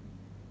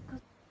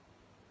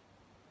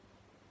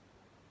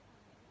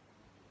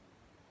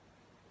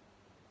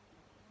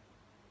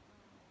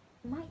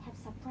 Might have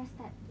suppressed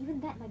that.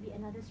 Even that might be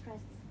another stress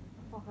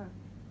for her,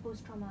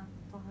 post-trauma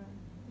for her.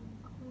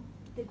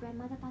 The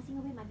grandmother passing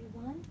away might be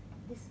one.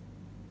 This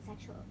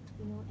sexual,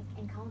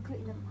 encounter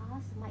in the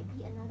past might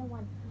be another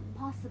one,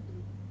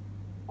 possibly.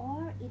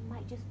 Or it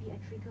might just be a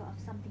trigger of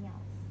something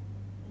else,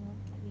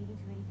 that we need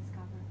to really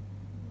discover.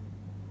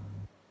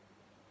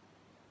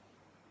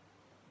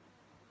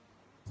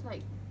 It's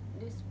like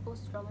this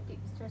post-traumatic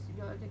stress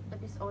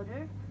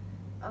disorder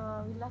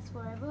will last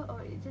forever,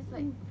 or it's just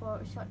like for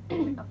a short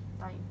period of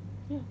time?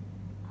 Yeah.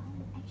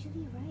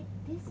 Actually, right,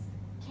 this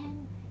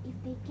can, if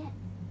they get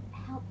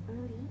help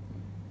early,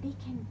 they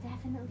can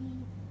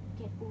definitely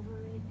get over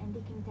it, and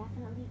they can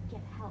definitely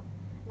get help.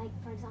 Like,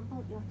 for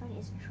example, your friend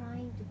is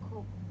trying to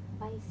cope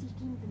by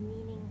seeking the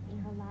meaning in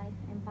her life,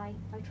 and by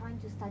trying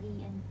to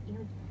study and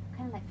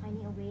kind of like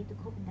finding a way to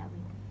cope in that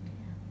way.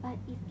 But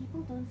if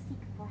people don't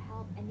seek for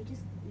help and they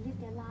just live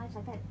their lives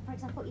like that, for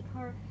example, if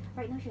her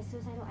right now she has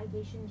suicidal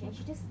ideation and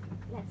she just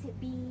lets it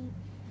be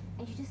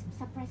and she just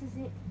suppresses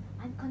it,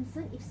 I'm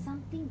concerned if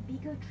something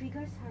bigger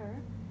triggers her,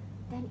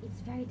 then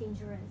it's very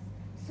dangerous.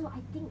 So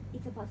I think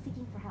it's about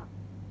seeking for help.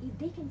 If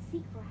they can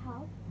seek for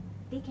help,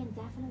 they can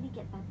definitely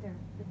get better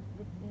with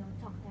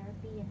talk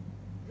therapy and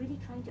really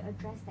trying to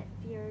address that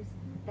fears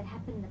that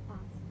happened in the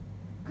past.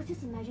 Because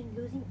just imagine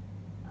losing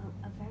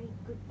a very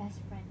good best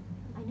friend.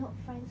 I know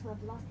friends who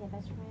have lost their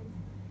best friends.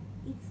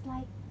 It's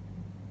like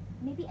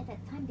maybe at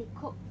that time they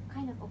cope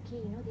kind of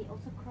okay, they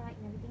also cried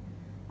and everything.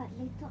 But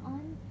later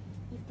on,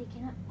 if they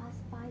cannot pass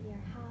by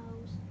their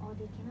house or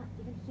they cannot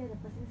even hear the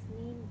person's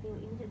name, they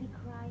will immediately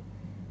cry.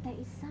 There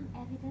is some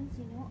evidence,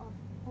 of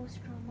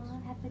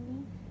post-trauma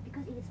happening,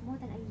 because it is more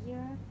than a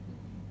year.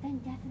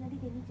 Then definitely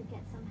they need to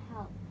get some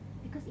help,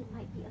 because it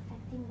might be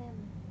affecting them.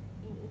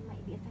 It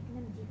might be affecting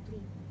them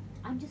deeply.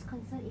 I'm just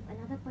concerned if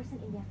another person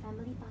in their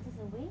family passes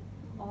away,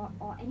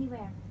 or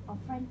anywhere, or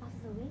friend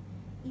passes away,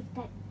 if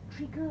that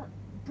trigger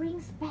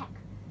brings back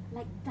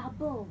like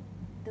double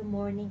the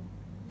mourning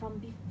from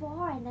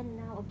before and then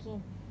now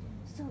again.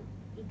 So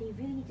they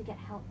really need to get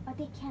help, but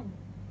they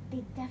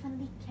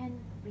definitely can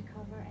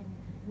recover and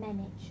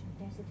manage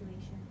their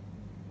situation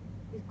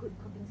with good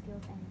coping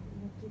skills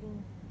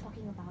and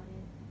talking about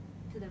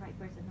it to the right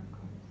person, of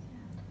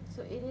course.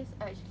 So it is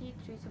actually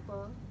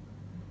treatable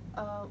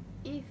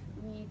if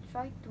we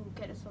try to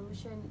get a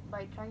solution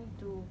by trying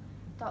to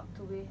talk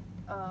to with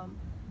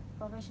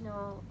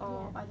professional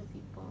or other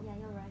people. Yeah,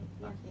 you're right.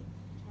 Yeah. Okay.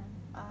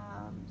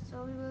 Can.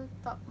 So we will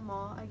talk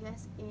more, I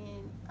guess,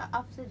 in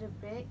after the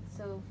break.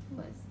 So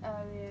first,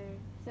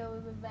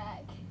 we'll be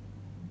back.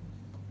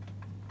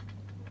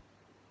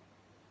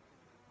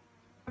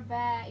 We're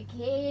back.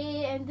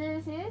 Okay, and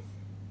this is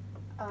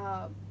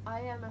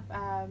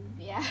IMFM.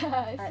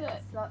 yeah.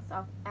 It's lots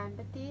of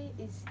empathy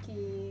is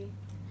key.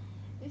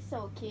 It's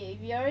okay.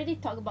 We already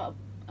talked about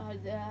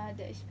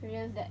the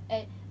experience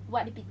that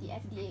what the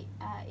PTSD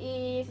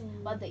is,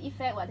 what the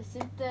effect, what the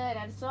symptom,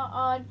 and so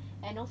on.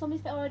 And also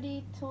Miss Pat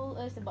already told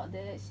us about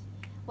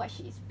what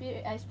she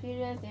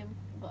experienced and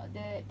about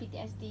the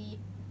PTSD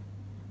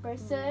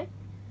person.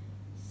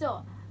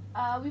 So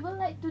we would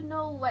like to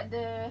know what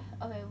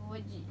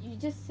what you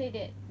just say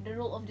that the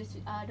role of the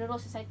role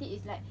of society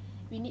is like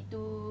we need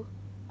to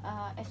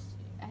as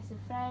a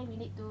friend we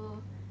need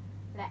to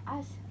like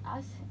ask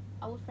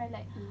our friend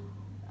like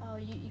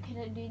you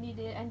cannot do any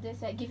and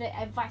just like give them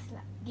advice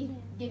lah, give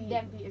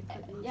them be a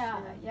good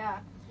yeah.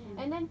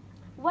 And then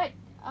what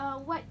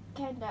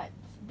can that,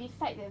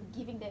 beside them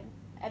giving them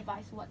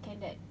advice, what can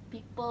that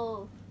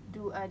people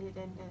do other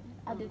than that?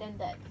 other than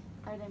that?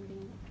 Other than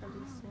being a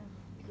listener.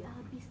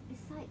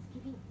 Besides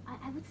giving,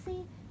 I would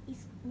say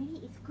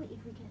maybe it's good if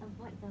we can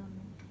avoid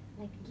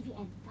like giving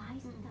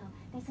advice.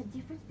 There's a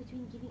difference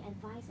between giving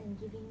advice and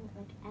giving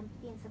like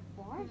empathy and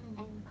support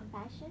and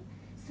compassion.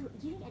 So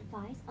giving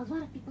advice, a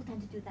lot of people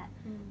tend to do that,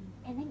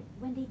 and then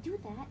when they do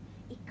that,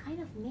 it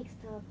kind of makes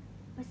the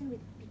person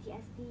with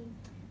PTSD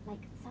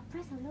like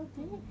suppress a little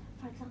bit.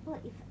 For example,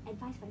 if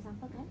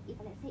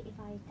let's say if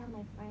I tell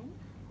my friend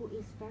who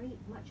is very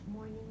much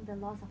mourning the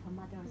loss of her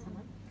mother or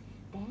someone,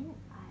 then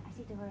I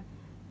say to her,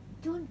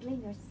 don't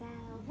blame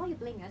yourself. Why you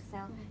blame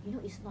yourself?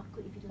 It's not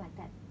good if you do like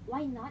that.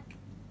 Why not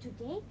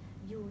today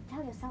you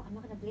tell yourself, I'm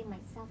not going to blame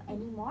myself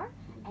anymore,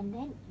 and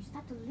then you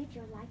start to live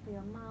your life for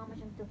your mom.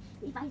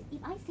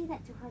 If I say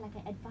that to her like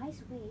an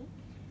advice way,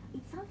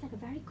 it sounds like a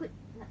very good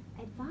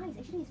advice.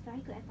 Actually, it's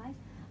very good advice.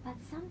 But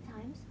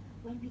sometimes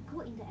when we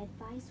go in the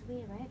advice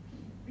way, right,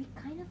 we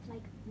kind of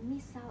like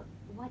miss out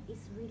what is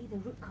really the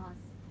root cause.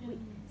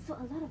 So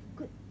a lot of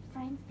good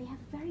friends, they have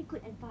very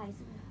good advice,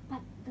 but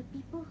the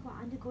people who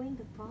are undergoing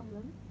the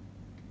problem,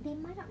 they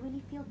might not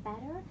really feel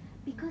better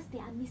because they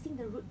are missing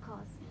the root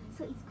cause.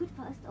 So it's good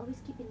for us to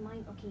always keep in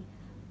mind, okay,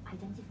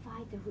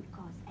 identify the root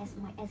cause.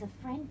 As a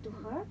friend to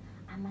her,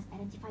 I must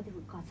identify the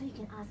root cause. So you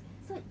can ask.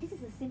 So this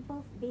is a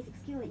simple basic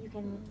skill that you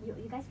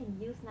guys can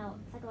use now,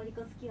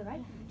 psychological skill,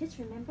 right? Just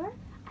remember,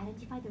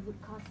 identify the root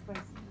cause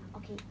first.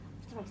 Okay,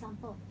 for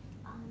example,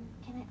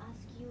 can I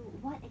ask you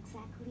what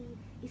exactly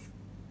is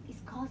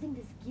causing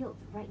this guilt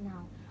right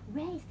now?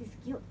 Where is this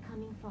guilt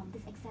coming from,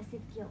 this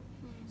excessive guilt?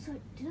 So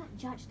do not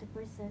judge the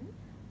person.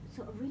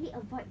 So really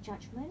avoid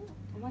judgment.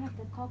 One of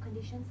the core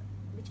conditions,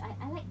 which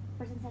I like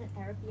person-centered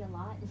therapy a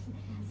lot.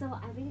 So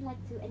I really like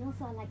to, and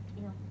also I like,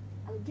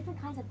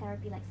 different kinds of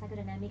therapy like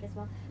psychodynamic as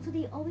well. So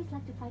they always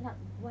like to find out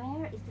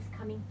where is this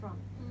coming from?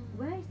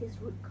 Where is this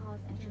root cause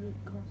actually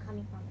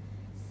coming from?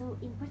 So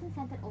in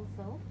person-centered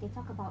also, they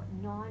talk about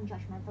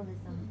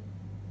non-judgmentalism.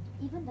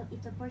 Even though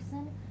if the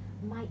person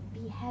might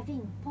be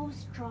having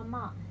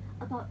post-trauma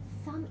about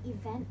some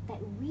event that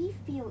we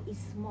feel is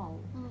small.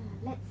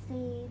 Let's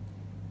say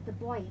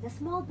the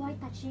small boy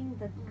touching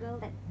the girl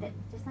that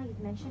just now you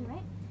mentioned,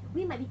 right?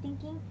 We might be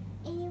thinking,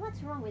 hey, what's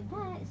wrong with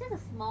that? It's just a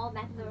small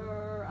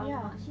matter.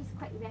 She's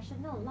quite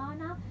irrational,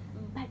 Lana.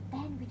 But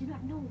then we do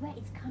not know where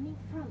it's coming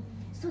from.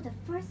 So the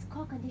first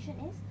core condition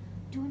is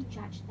don't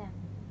judge them.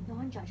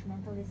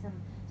 Non-judgmentalism.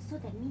 So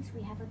that means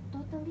we have a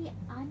totally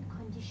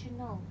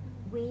unconditional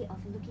way of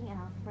looking at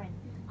our friend.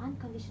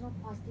 Unconditional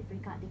positive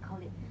regard, they call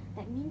it.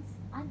 That means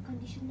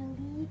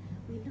unconditionally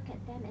we look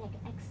at them and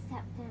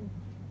accept them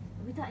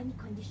without any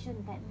condition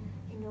that,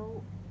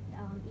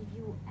 if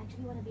you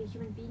actually want to be a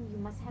human being, you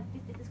must have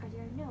this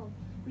criteria. No,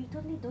 we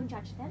totally don't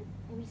judge them,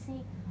 and we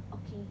say,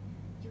 okay,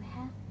 you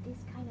have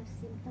this kind of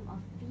symptom of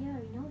fear,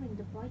 when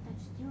the boy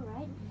touched you,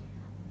 right?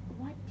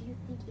 What do you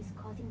think is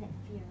causing that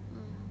fear?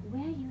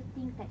 Where do you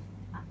think that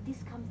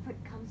discomfort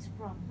comes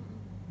from?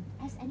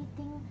 Has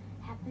anything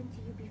happened to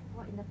you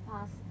before in the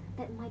past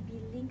that might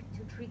be linked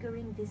to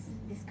triggering this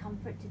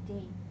discomfort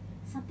today?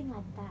 Something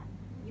like that.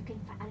 You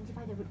can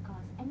identify the root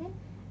cause. And then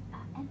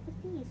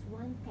empathy is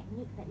one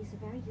technique that is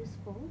very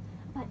useful.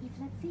 But if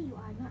let's say you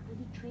are not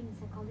really trained in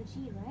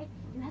psychology, right,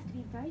 you have to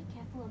be very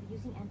careful of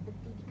using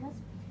empathy, because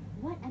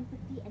what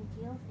empathy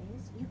entails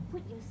is you put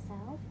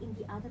yourself in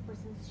the other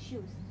person's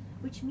shoes,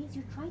 which means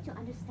you try to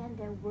understand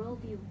their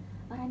worldview.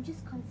 But I'm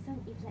just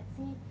concerned if, let's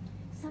say,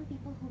 some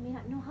people who may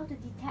not know how to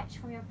detach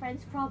from your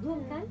friend's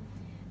problem, kan?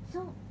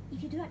 So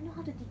if you do not know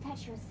how to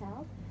detach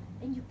yourself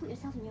and you put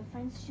yourself in your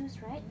friend's shoes,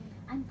 right?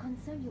 I'm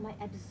concerned you might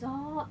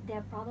absorb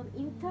their problem,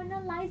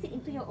 internalize it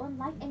into your own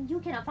life, and you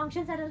cannot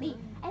function suddenly,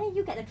 and then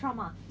you get the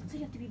trauma. So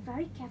you have to be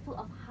very careful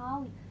of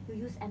how you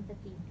use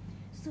empathy.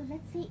 So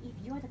let's say if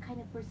you're the kind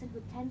of person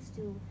who tends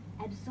to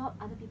absorb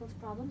other people's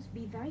problems,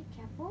 be very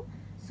careful.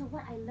 So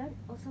what I learned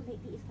also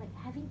lately is like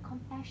having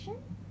compassion.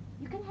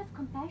 You can have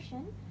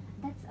compassion.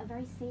 That's a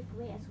very safe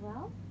way as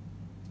well.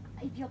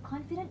 If you're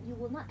confident you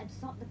will not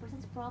absorb the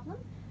person's problem,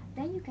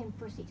 then you can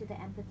proceed to the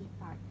empathy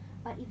part.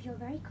 But if you're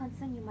very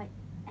concerned you might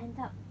end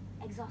up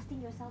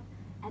exhausting yourself,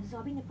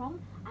 absorbing the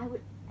problem, I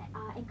would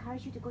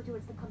encourage you to go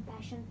towards the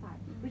compassion part,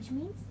 which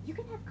means you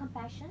can have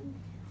compassion,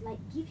 like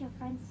give your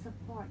friends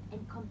support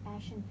and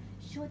compassion.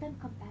 Show them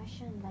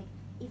compassion, like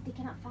if they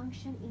cannot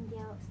function in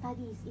their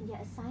studies, in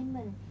their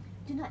assignment,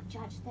 do not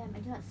judge them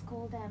and do not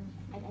scold them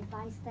and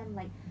advise them,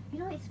 like,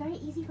 it's very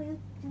easy for you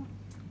to,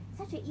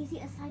 such an easy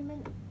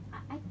assignment,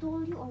 I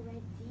told you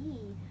already,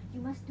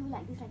 you must do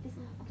like this.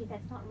 Okay,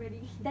 that's not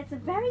really, that's a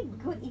very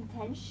good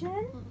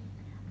intention,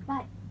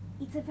 but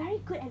it's a very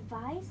good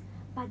advice,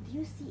 but do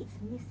you see it's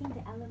missing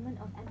the element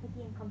of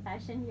empathy and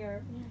compassion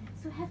here?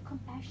 So have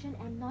compassion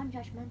and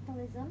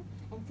non-judgmentalism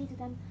and say to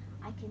them,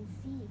 I can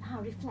see,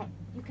 reflect,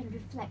 you can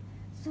reflect.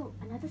 So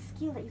another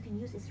skill that you can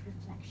use is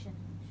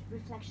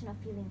reflection of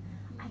feeling.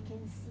 I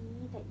can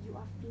see that you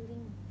are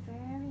feeling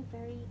very,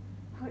 very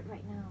hurt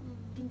right now,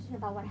 thinking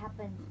about what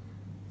happened.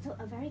 So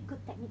a very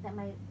good technique that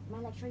my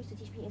lecturer used to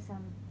teach me is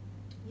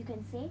you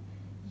can say,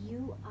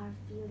 you are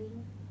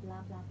feeling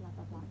blah blah blah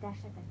blah blah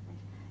dash dash dash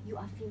dash. You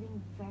are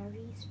feeling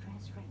very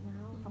stressed right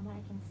now from what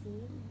I can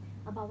see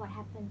about what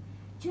happened.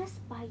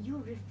 Just by you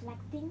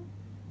reflecting,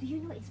 do you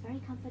know it's very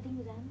comforting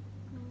to them?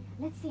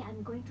 Let's say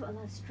I'm going through a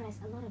lot of stress,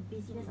 a lot of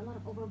busyness, a lot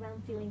of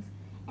overwhelmed feelings.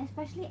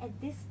 Especially at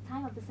this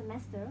time of the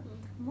semester,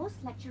 most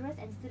lecturers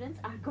and students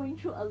are going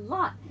through a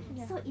lot.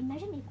 So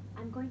imagine if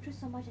I'm going through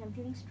so much and I'm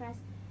feeling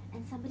stressed,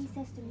 and somebody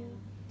says to me,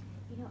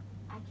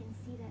 I can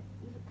see that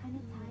you look kind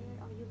of tired,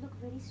 or you look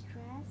really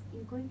stressed,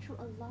 you're going through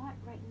a lot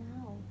right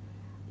now.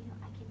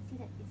 I can see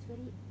that it's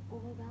really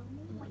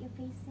overwhelming what you're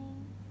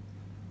facing.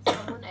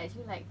 Someone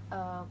actually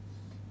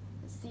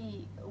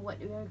see what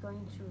we are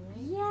going through,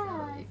 right? Yeah.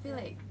 So I feel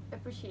like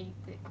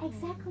appreciated.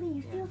 Exactly,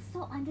 you feel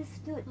so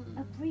understood,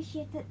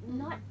 appreciated,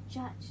 not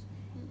judged.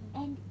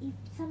 And if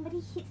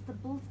somebody hits the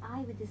bull's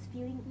eye with this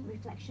feeling,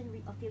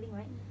 reflection of feeling,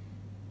 right?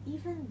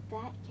 Even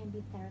that can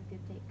be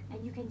therapeutic,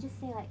 and you can just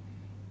say like,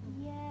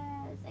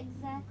 yes,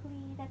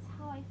 exactly, that's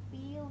how I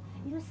feel.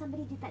 You know,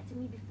 somebody did that to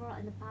me before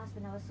in the past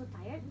when I was so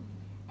tired,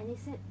 and they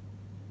said,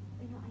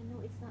 you know, I know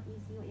it's not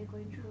easy what you're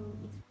going through,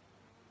 it's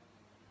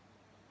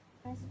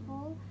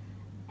stressful,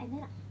 and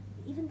then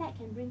even that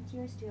can bring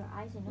tears to your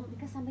eyes, you know,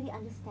 because somebody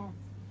understands.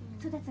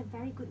 So that's a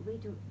very good way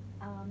to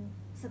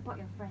support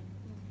your friend,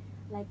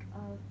 like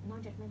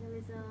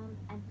non-judgmentalism,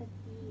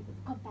 empathy,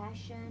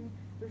 compassion,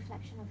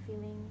 reflection of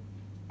feeling,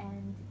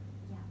 and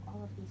yeah,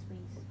 all of these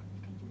ways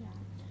you can do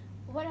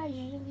that. What I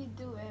usually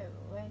do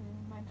when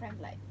my friend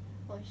like,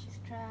 oh, she's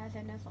stressed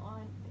and so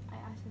on, I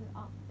ask her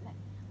out like,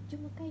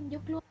 jom makan,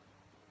 jom keluar.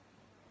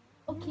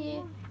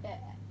 Okay,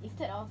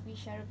 instead of we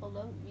share a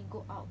problem, we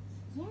go out.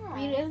 Yeah.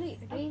 We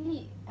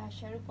really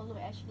share a problem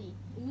actually.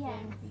 Yes.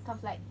 When it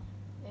becomes like,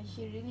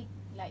 she really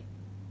like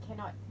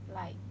cannot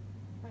like,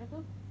 what is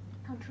it?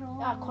 Control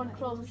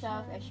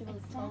herself, and she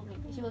will tell me.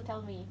 She will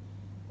tell me.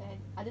 Then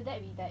other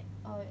that we like,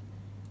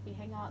 we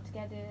hang out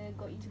together,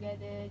 go eat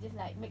together, just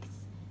like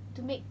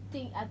to make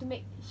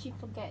she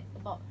forget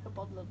about her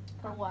problem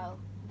for a while.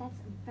 That's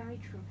very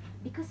true.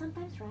 Because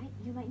sometimes, right,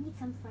 you might need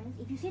some friends.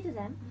 If you say to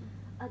them,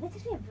 that's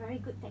actually a very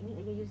good technique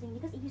that you're using.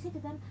 Because if you say to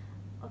them,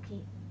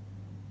 okay,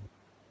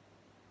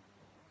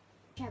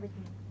 share with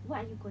me, what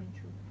are you going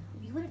through?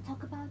 You want to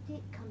talk about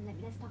it? Come,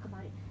 let's talk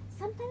about it.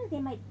 Sometimes they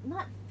might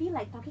not feel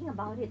like talking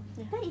about it.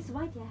 That is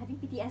why they're having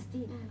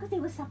PTSD, because they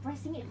were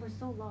suppressing it for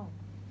so long.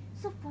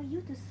 So for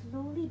you to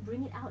slowly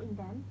bring it out in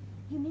them,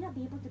 you may not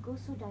be able to go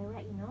so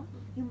direct, you know.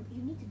 You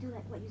need to do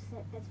like what you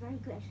said. That's very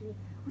good actually.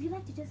 Would you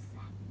like to just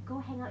go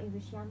hang out in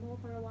Rusiamo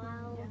for a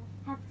while?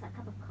 Have a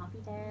cup of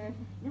coffee there,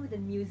 you know, with the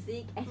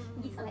music, and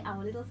eat like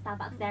our little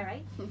Starbucks there,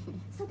 right?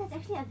 So that's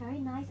actually a very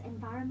nice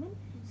environment.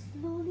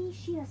 Slowly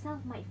she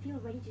herself might feel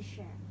ready to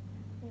share.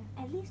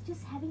 At least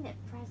just having that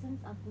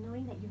presence of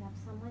knowing that you have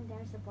someone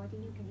there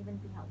supporting you can even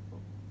be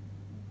helpful.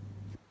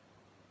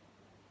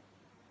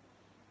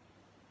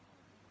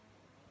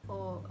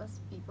 For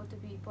us people to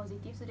be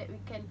positive, so that we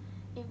can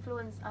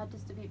influence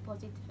others to be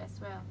positive as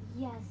well.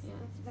 Yes,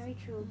 that's very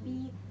true.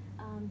 Be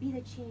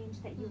the change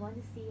that you want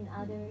to see in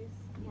others.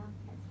 Yeah,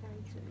 that's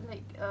very true.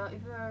 Like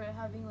if you are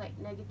having like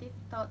negative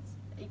thoughts,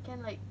 it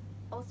can like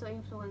also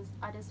influence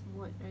others'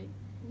 mood, right?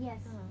 Yes,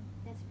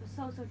 that's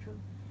so true.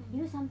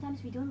 You know,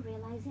 sometimes we don't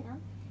realize it.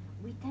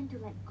 We tend to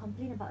like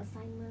complain about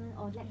assignment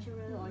or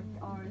lecturer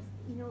or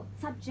you know,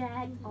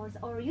 subject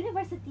or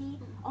university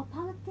or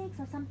politics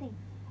or something.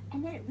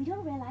 And then we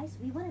don't realize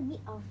we want to meet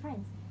our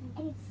friends,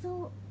 and it's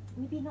so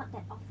maybe not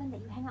that often that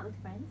you hang out with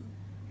friends,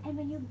 and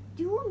when you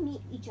do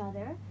meet each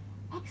other,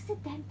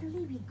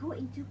 accidentally we go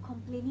into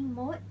complaining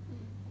mode,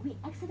 we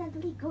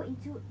accidentally go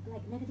into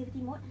like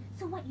negativity mode.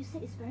 So what you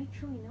said is very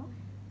true, you know.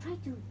 Try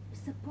to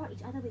support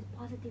each other with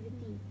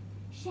positivity,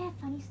 share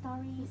funny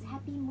stories,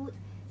 happy moods.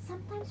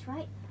 Sometimes,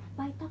 right,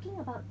 by talking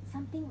about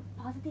something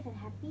positive and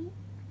happy,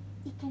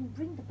 it can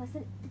bring the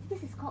person,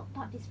 this is called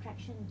thought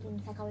distraction in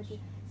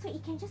psychology, so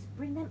it can just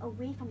bring them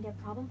away from their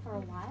problem for a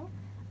while.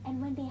 And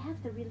when they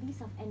have the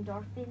release of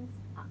endorphins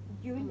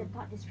during the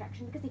thought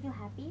distraction, because they feel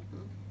happy,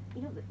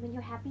 you know, when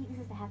you're happy, this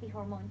is the happy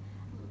hormone,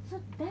 so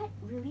that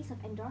release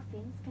of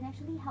endorphins can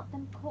actually help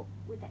them cope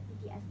with that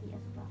PTSD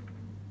as well,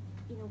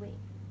 in a way.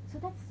 So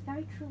that's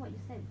very true what you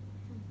said.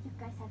 You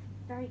guys have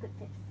very good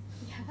tips.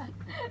 Yeah.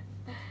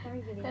 That's very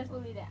relatable. That's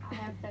only that I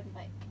have friends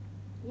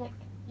like.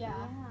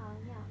 Yeah.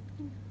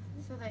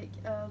 So like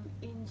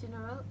in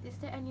general, is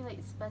there any like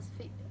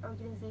specific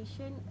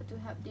organization to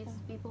help these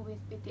people with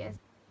PTSD?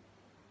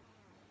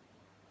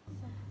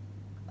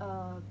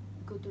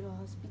 Go to the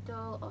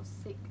hospital or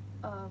seek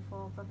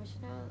for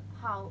professional?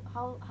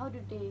 How do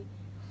they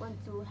want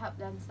to help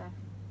themselves?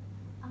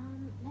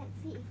 Let's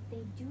see if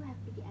they do have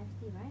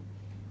PTSD, right?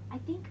 I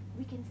think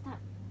we can start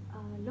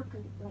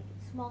locally, like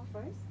small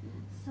first.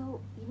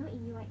 So you know, in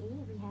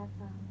UIA we have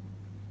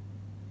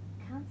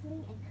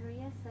Counseling and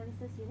Career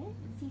Services Unit,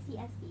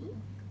 CCSE.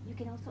 You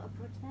can also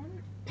approach them,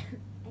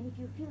 and if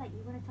you feel like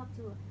you want to talk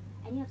to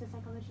any of the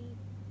psychology,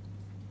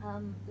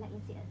 like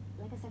let's say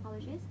like a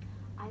psychologist,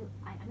 I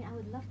mean I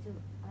would love to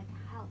like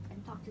help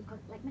and talk to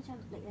like let's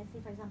say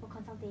for example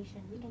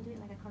consultation. We can do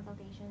it like a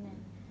consultation, and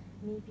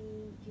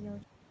maybe you know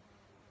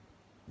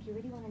if you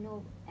really want to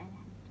know and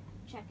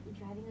check if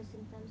you're having those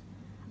symptoms.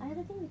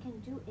 Another thing we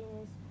can do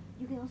is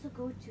you can also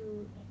go to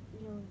you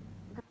know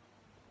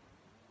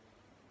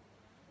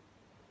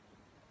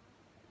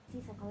see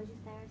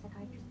psychologists there,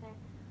 psychiatrists there,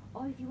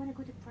 or if you want to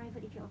go to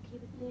private, if you're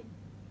okay with it,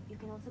 you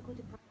can also go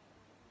to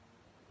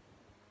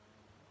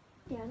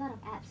there are a lot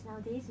of apps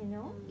nowadays, you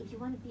know, if you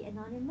want to be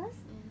anonymous.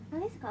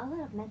 Nowadays got a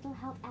lot of mental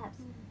health apps.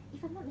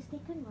 If I'm not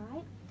mistaken,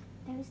 right,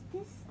 there is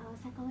this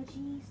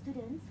psychology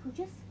students who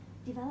just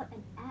developed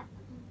an app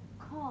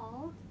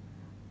called,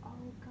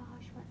 oh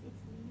gosh, what's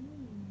its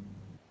name?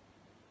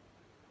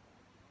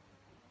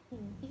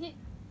 Is it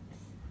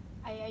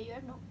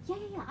IUM, no? Yeah,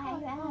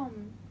 IUM.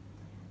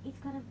 It's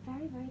got a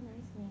very, very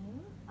nice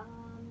name.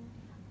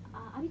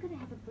 Are we gonna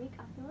have a break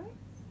afterwards?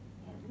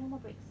 Yeah, no more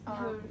breaks.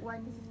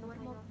 One This is the more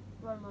final.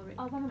 one more break.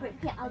 Oh, one more break.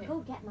 Okay, I'll go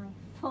get my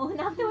phone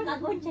afterwards. I'll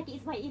go and check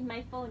it's in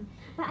my phone.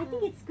 But I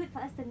think it's good for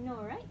us to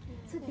know, right?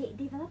 So they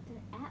developed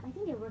an app. I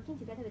think they're working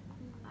together with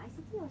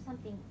ICT or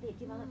something. They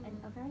developed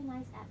a very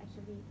nice app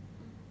actually.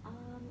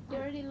 They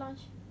already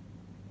launched.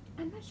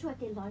 I'm not sure if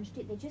they launched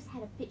it. They just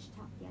had a pitch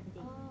talk the other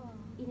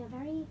day in a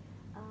very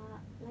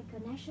like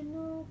a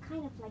national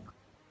kind of like,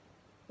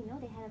 you know,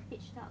 they had a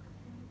pitch talk.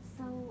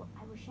 So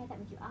I will share that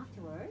with you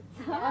afterwards.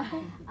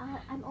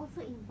 I'm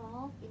also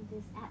involved in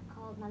this app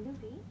called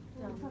Maluri.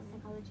 I'm also a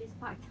psychologist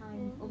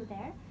part-time over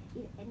there.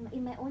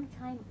 In my own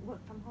time,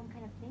 work from home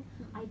kind of thing.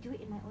 I do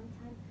it in my own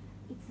time.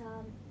 It's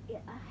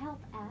a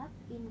health app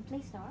in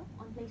Play Store,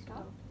 on Play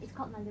Store. It's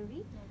called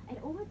Maluri. And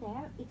over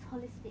there, it's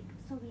holistic.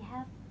 So we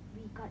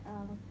got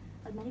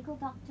a medical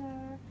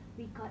doctor,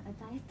 we got a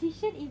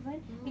dietitian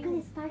even, because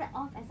it started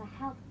off as a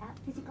health app,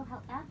 physical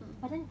health app,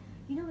 but then,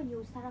 you know, when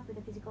you start off with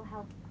a physical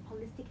health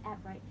holistic app,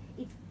 right,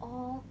 it's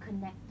all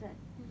connected.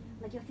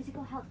 Like your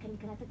physical health can be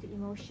connected to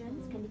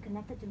emotions, can be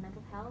connected to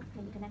mental health,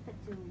 can be connected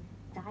to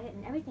diet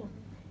and everything.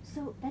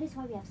 So that is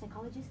why we have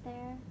psychologists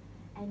there,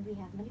 and we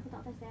have medical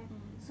doctors there.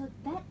 So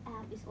that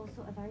app is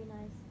also a very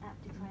nice app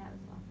to try out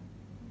as well.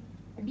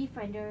 And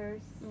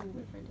Befrienders.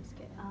 Befrienders,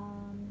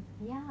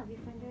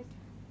 Befrienders.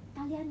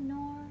 Talian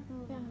Nor.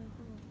 Yeah.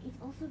 It's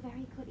also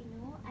very good, you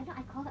know. I know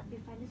I called up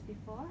Befrienders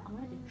before. I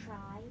wanted to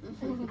try.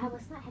 I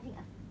was not having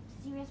a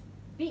serious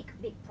big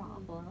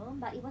problem,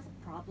 but it was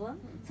a problem,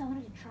 so I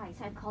wanted to try.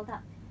 So I called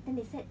up. Then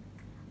they said,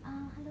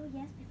 hello,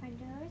 yes,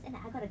 Befrienders, and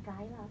I got a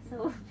guy lah.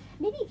 So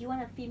maybe if you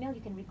want a female,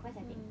 you can request.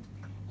 I think.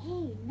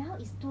 Hey, now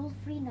it's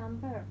toll-free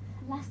number.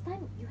 Last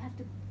time you have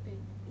to.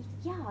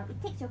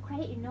 It takes your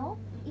credit, you know.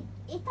 It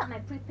ate up my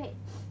prepaid.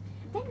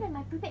 Then when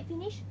my prepaid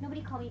finished,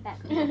 nobody called me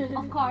back.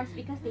 Of course,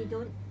 because they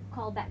don't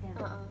call back their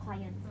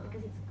clients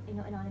because it's, you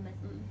know, anonymous.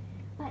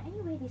 But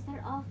anyway, they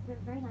started off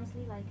very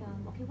nicely, like,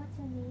 okay, what's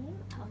your name?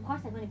 Of course,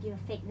 I'm going to give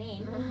a fake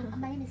name.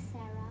 My name is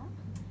Sarah,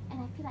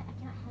 and I feel like I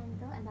cannot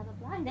handle, and blah blah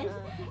blah.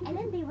 And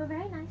then they were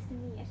very nice to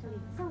me actually.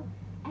 So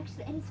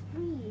actually, and it's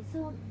free.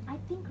 So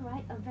I think,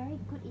 right, a very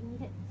good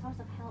immediate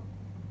source of help.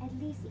 At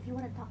least if you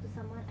want to talk to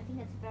someone, I think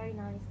that's very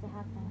nice to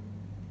have that.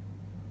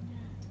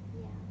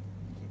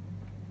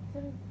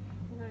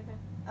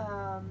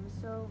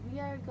 So we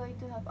are going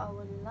to have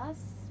our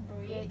last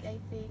break, I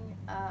think.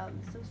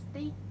 So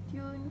stay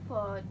tuned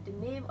for the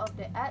name of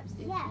the apps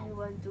if you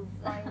want to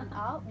find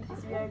out,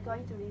 because we are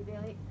going to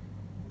reveal it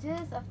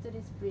just after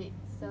this break.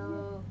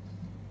 So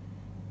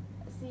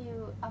see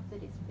you after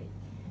this break.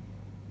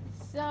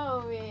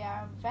 So we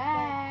are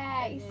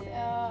back. So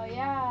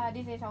yeah,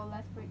 this is our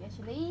last break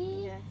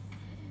actually. Yes.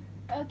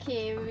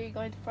 Okay, we're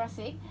going to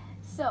proceed.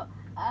 So,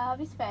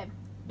 Miss Pam,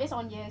 based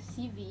on your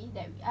CV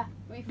that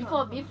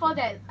before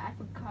that I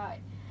forgot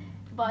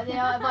about the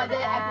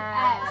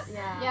apps.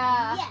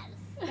 Yeah. Yes,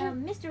 the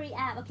mystery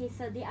app. Okay,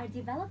 so they are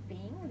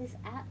developing this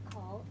app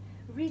called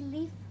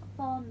Relief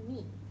for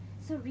Me.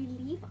 So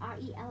Relief,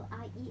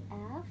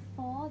 RELIEF,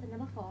 for the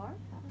number 4,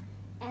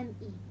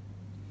 ME.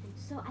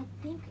 So I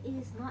think it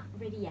is not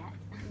ready yet,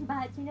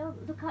 but you know,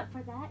 look out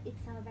for that.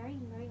 It's a very,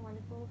 very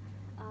wonderful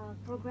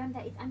program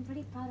that I'm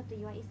really proud of the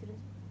UIA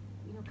students,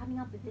 you know, coming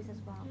up with this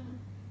as well.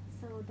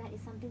 So that is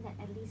something that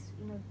at least,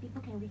 you know,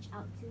 people can reach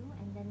out to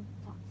and then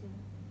talk to.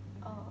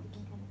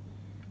 Okay. Kind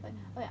of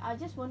but I was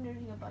just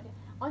wondering about it.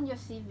 On your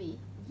CV.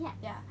 Yes.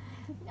 Yeah.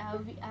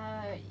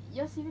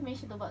 Your CV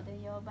mentioned about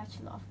your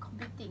Bachelor of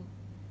Computing.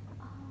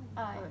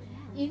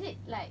 Is it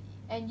like,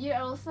 and you're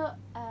also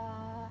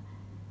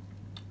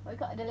we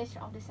got the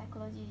lecture of the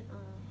psychology,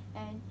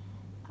 and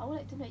I would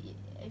like to know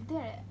if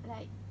there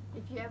like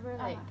if you ever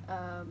like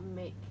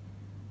make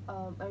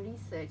a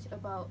research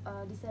about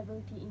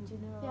disability in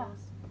general. Yeah.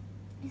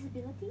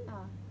 Disability?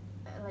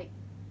 Like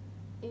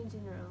in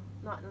general,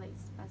 not like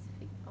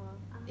specific. Or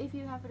if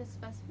you have a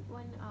specific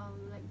one, I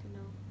would like to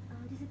know.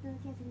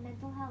 Disability as in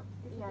mental health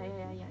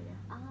disability?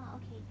 Yeah.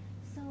 Okay.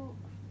 So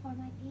for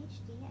my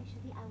PhD,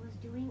 actually, I was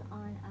doing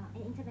on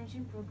an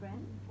intervention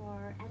program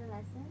for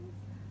adolescents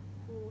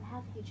who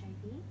have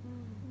HIV,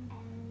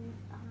 and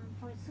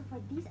for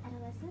these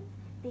adolescents,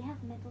 they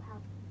have mental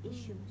health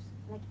issues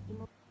like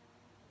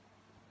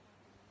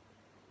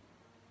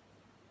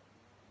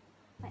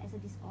as a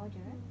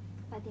disorder,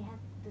 but they have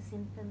the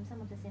symptoms,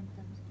 some of the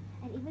symptoms.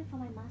 And even for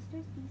my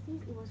master's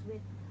thesis, it was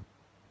with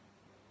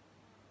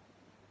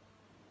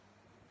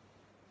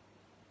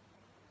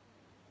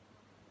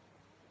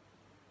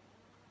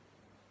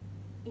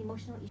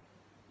emotional issues.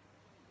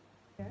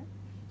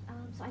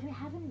 So I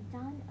haven't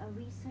done a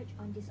research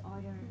on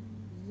disorder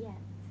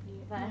yet,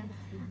 but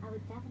I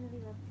would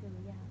definitely love to,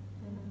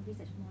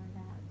 research more on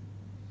that.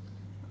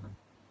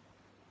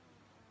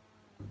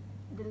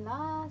 The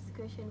last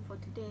question for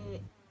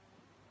today,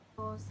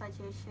 or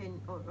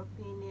suggestion or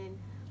opinion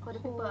for the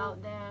people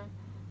out there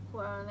who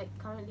are like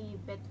currently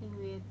battling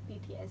with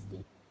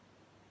PTSD.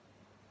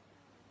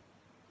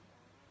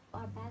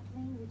 Are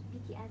battling with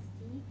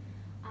PTSD,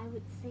 I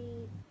would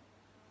say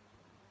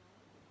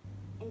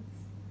it's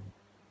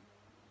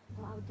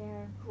people out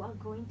there who are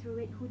going through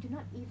it who do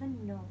not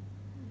even know.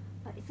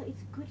 But so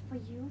it's good for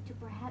you to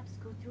perhaps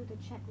go through the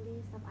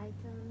checklist of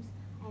items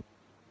and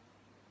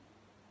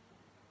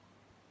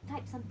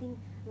type something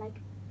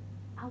like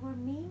our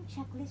main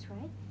checklist,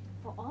 right,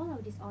 for all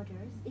our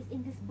disorders is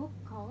in this book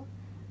called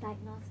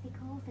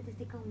Diagnostical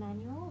Statistical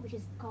Manual, which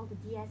is called the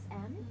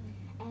DSM.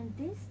 And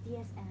this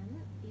DSM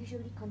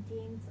usually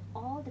contains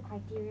all the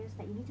criteria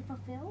that you need to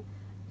fulfill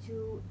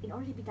in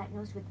order to be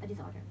diagnosed with a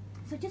disorder.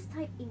 So just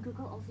type in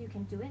Google, also you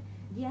can do it,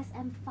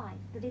 DSM 5.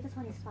 The latest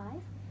one is 5.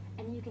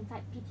 And then you can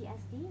type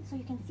PTSD, so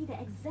you can see the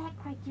exact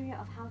criteria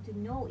of how to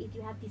know if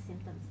you have these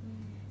symptoms.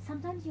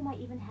 Sometimes you might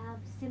even have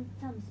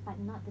symptoms but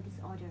not the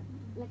disorder,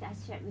 like I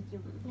shared with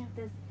you.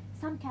 There's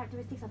some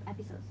characteristics of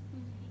episodes.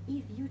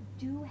 If you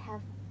do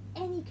have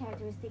any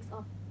characteristics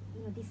of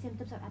these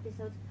symptoms or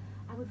episodes,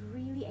 I would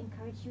really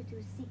encourage you to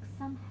seek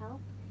some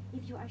help.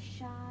 If you are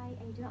shy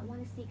and you do not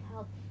want to seek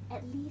help,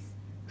 at least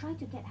try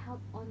to get help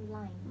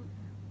online.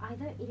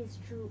 Either it is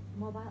through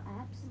mobile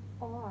apps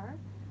or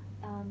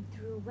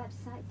through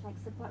websites like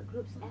support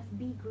groups,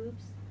 FB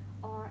groups,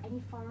 or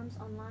any forums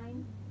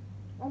online,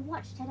 or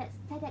watch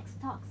TEDx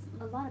talks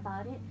a lot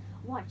about it.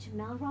 Watch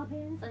Mel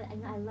Robbins,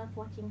 and I love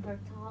watching her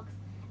talks.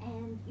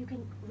 And you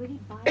can really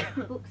buy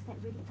books that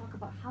really talk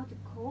about how to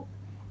cope.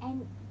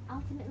 And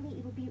ultimately,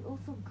 it will be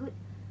also good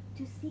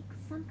to seek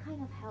some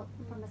kind of help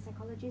from a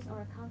psychologist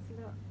or a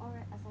counselor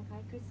or a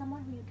psychiatrist,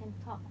 someone who you can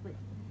talk with.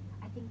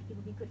 I think it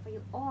will be good for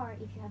you. Or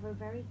if you have a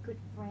very good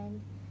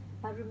friend,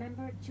 but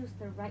remember, choose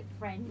the right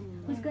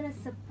friend who's going to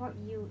support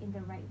you in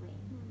the right way.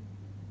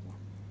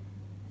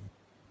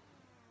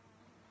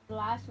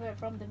 Last word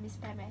from the Miss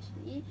Pam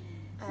Ashley.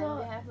 So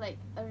we have like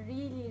a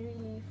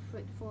really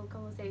fruitful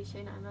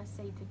conversation, I must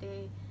say,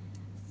 today.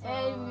 So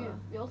and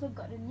we also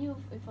got the new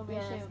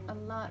information. Yes, a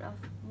lot of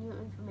new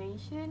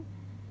information.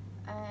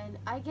 And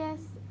I guess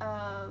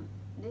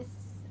this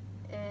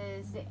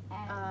is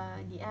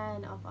the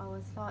end of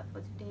our slot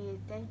for today.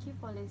 Thank you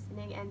for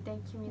listening, and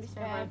thank you, Miss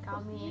Pam, for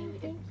coming.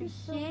 We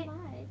appreciate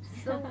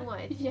so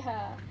much.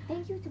 Yeah.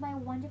 Thank you to my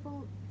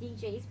wonderful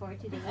DJs for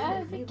today.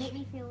 You made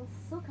me feel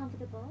so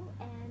comfortable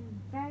and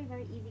very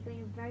easygoing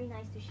and very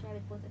nice to share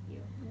with both of you.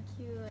 Thank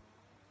you.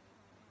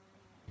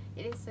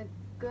 It is so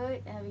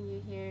good having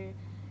you here.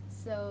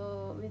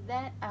 So with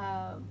that,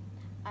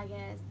 I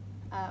guess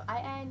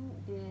I end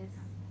this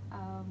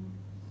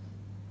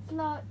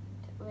slot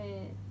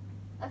with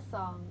a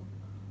song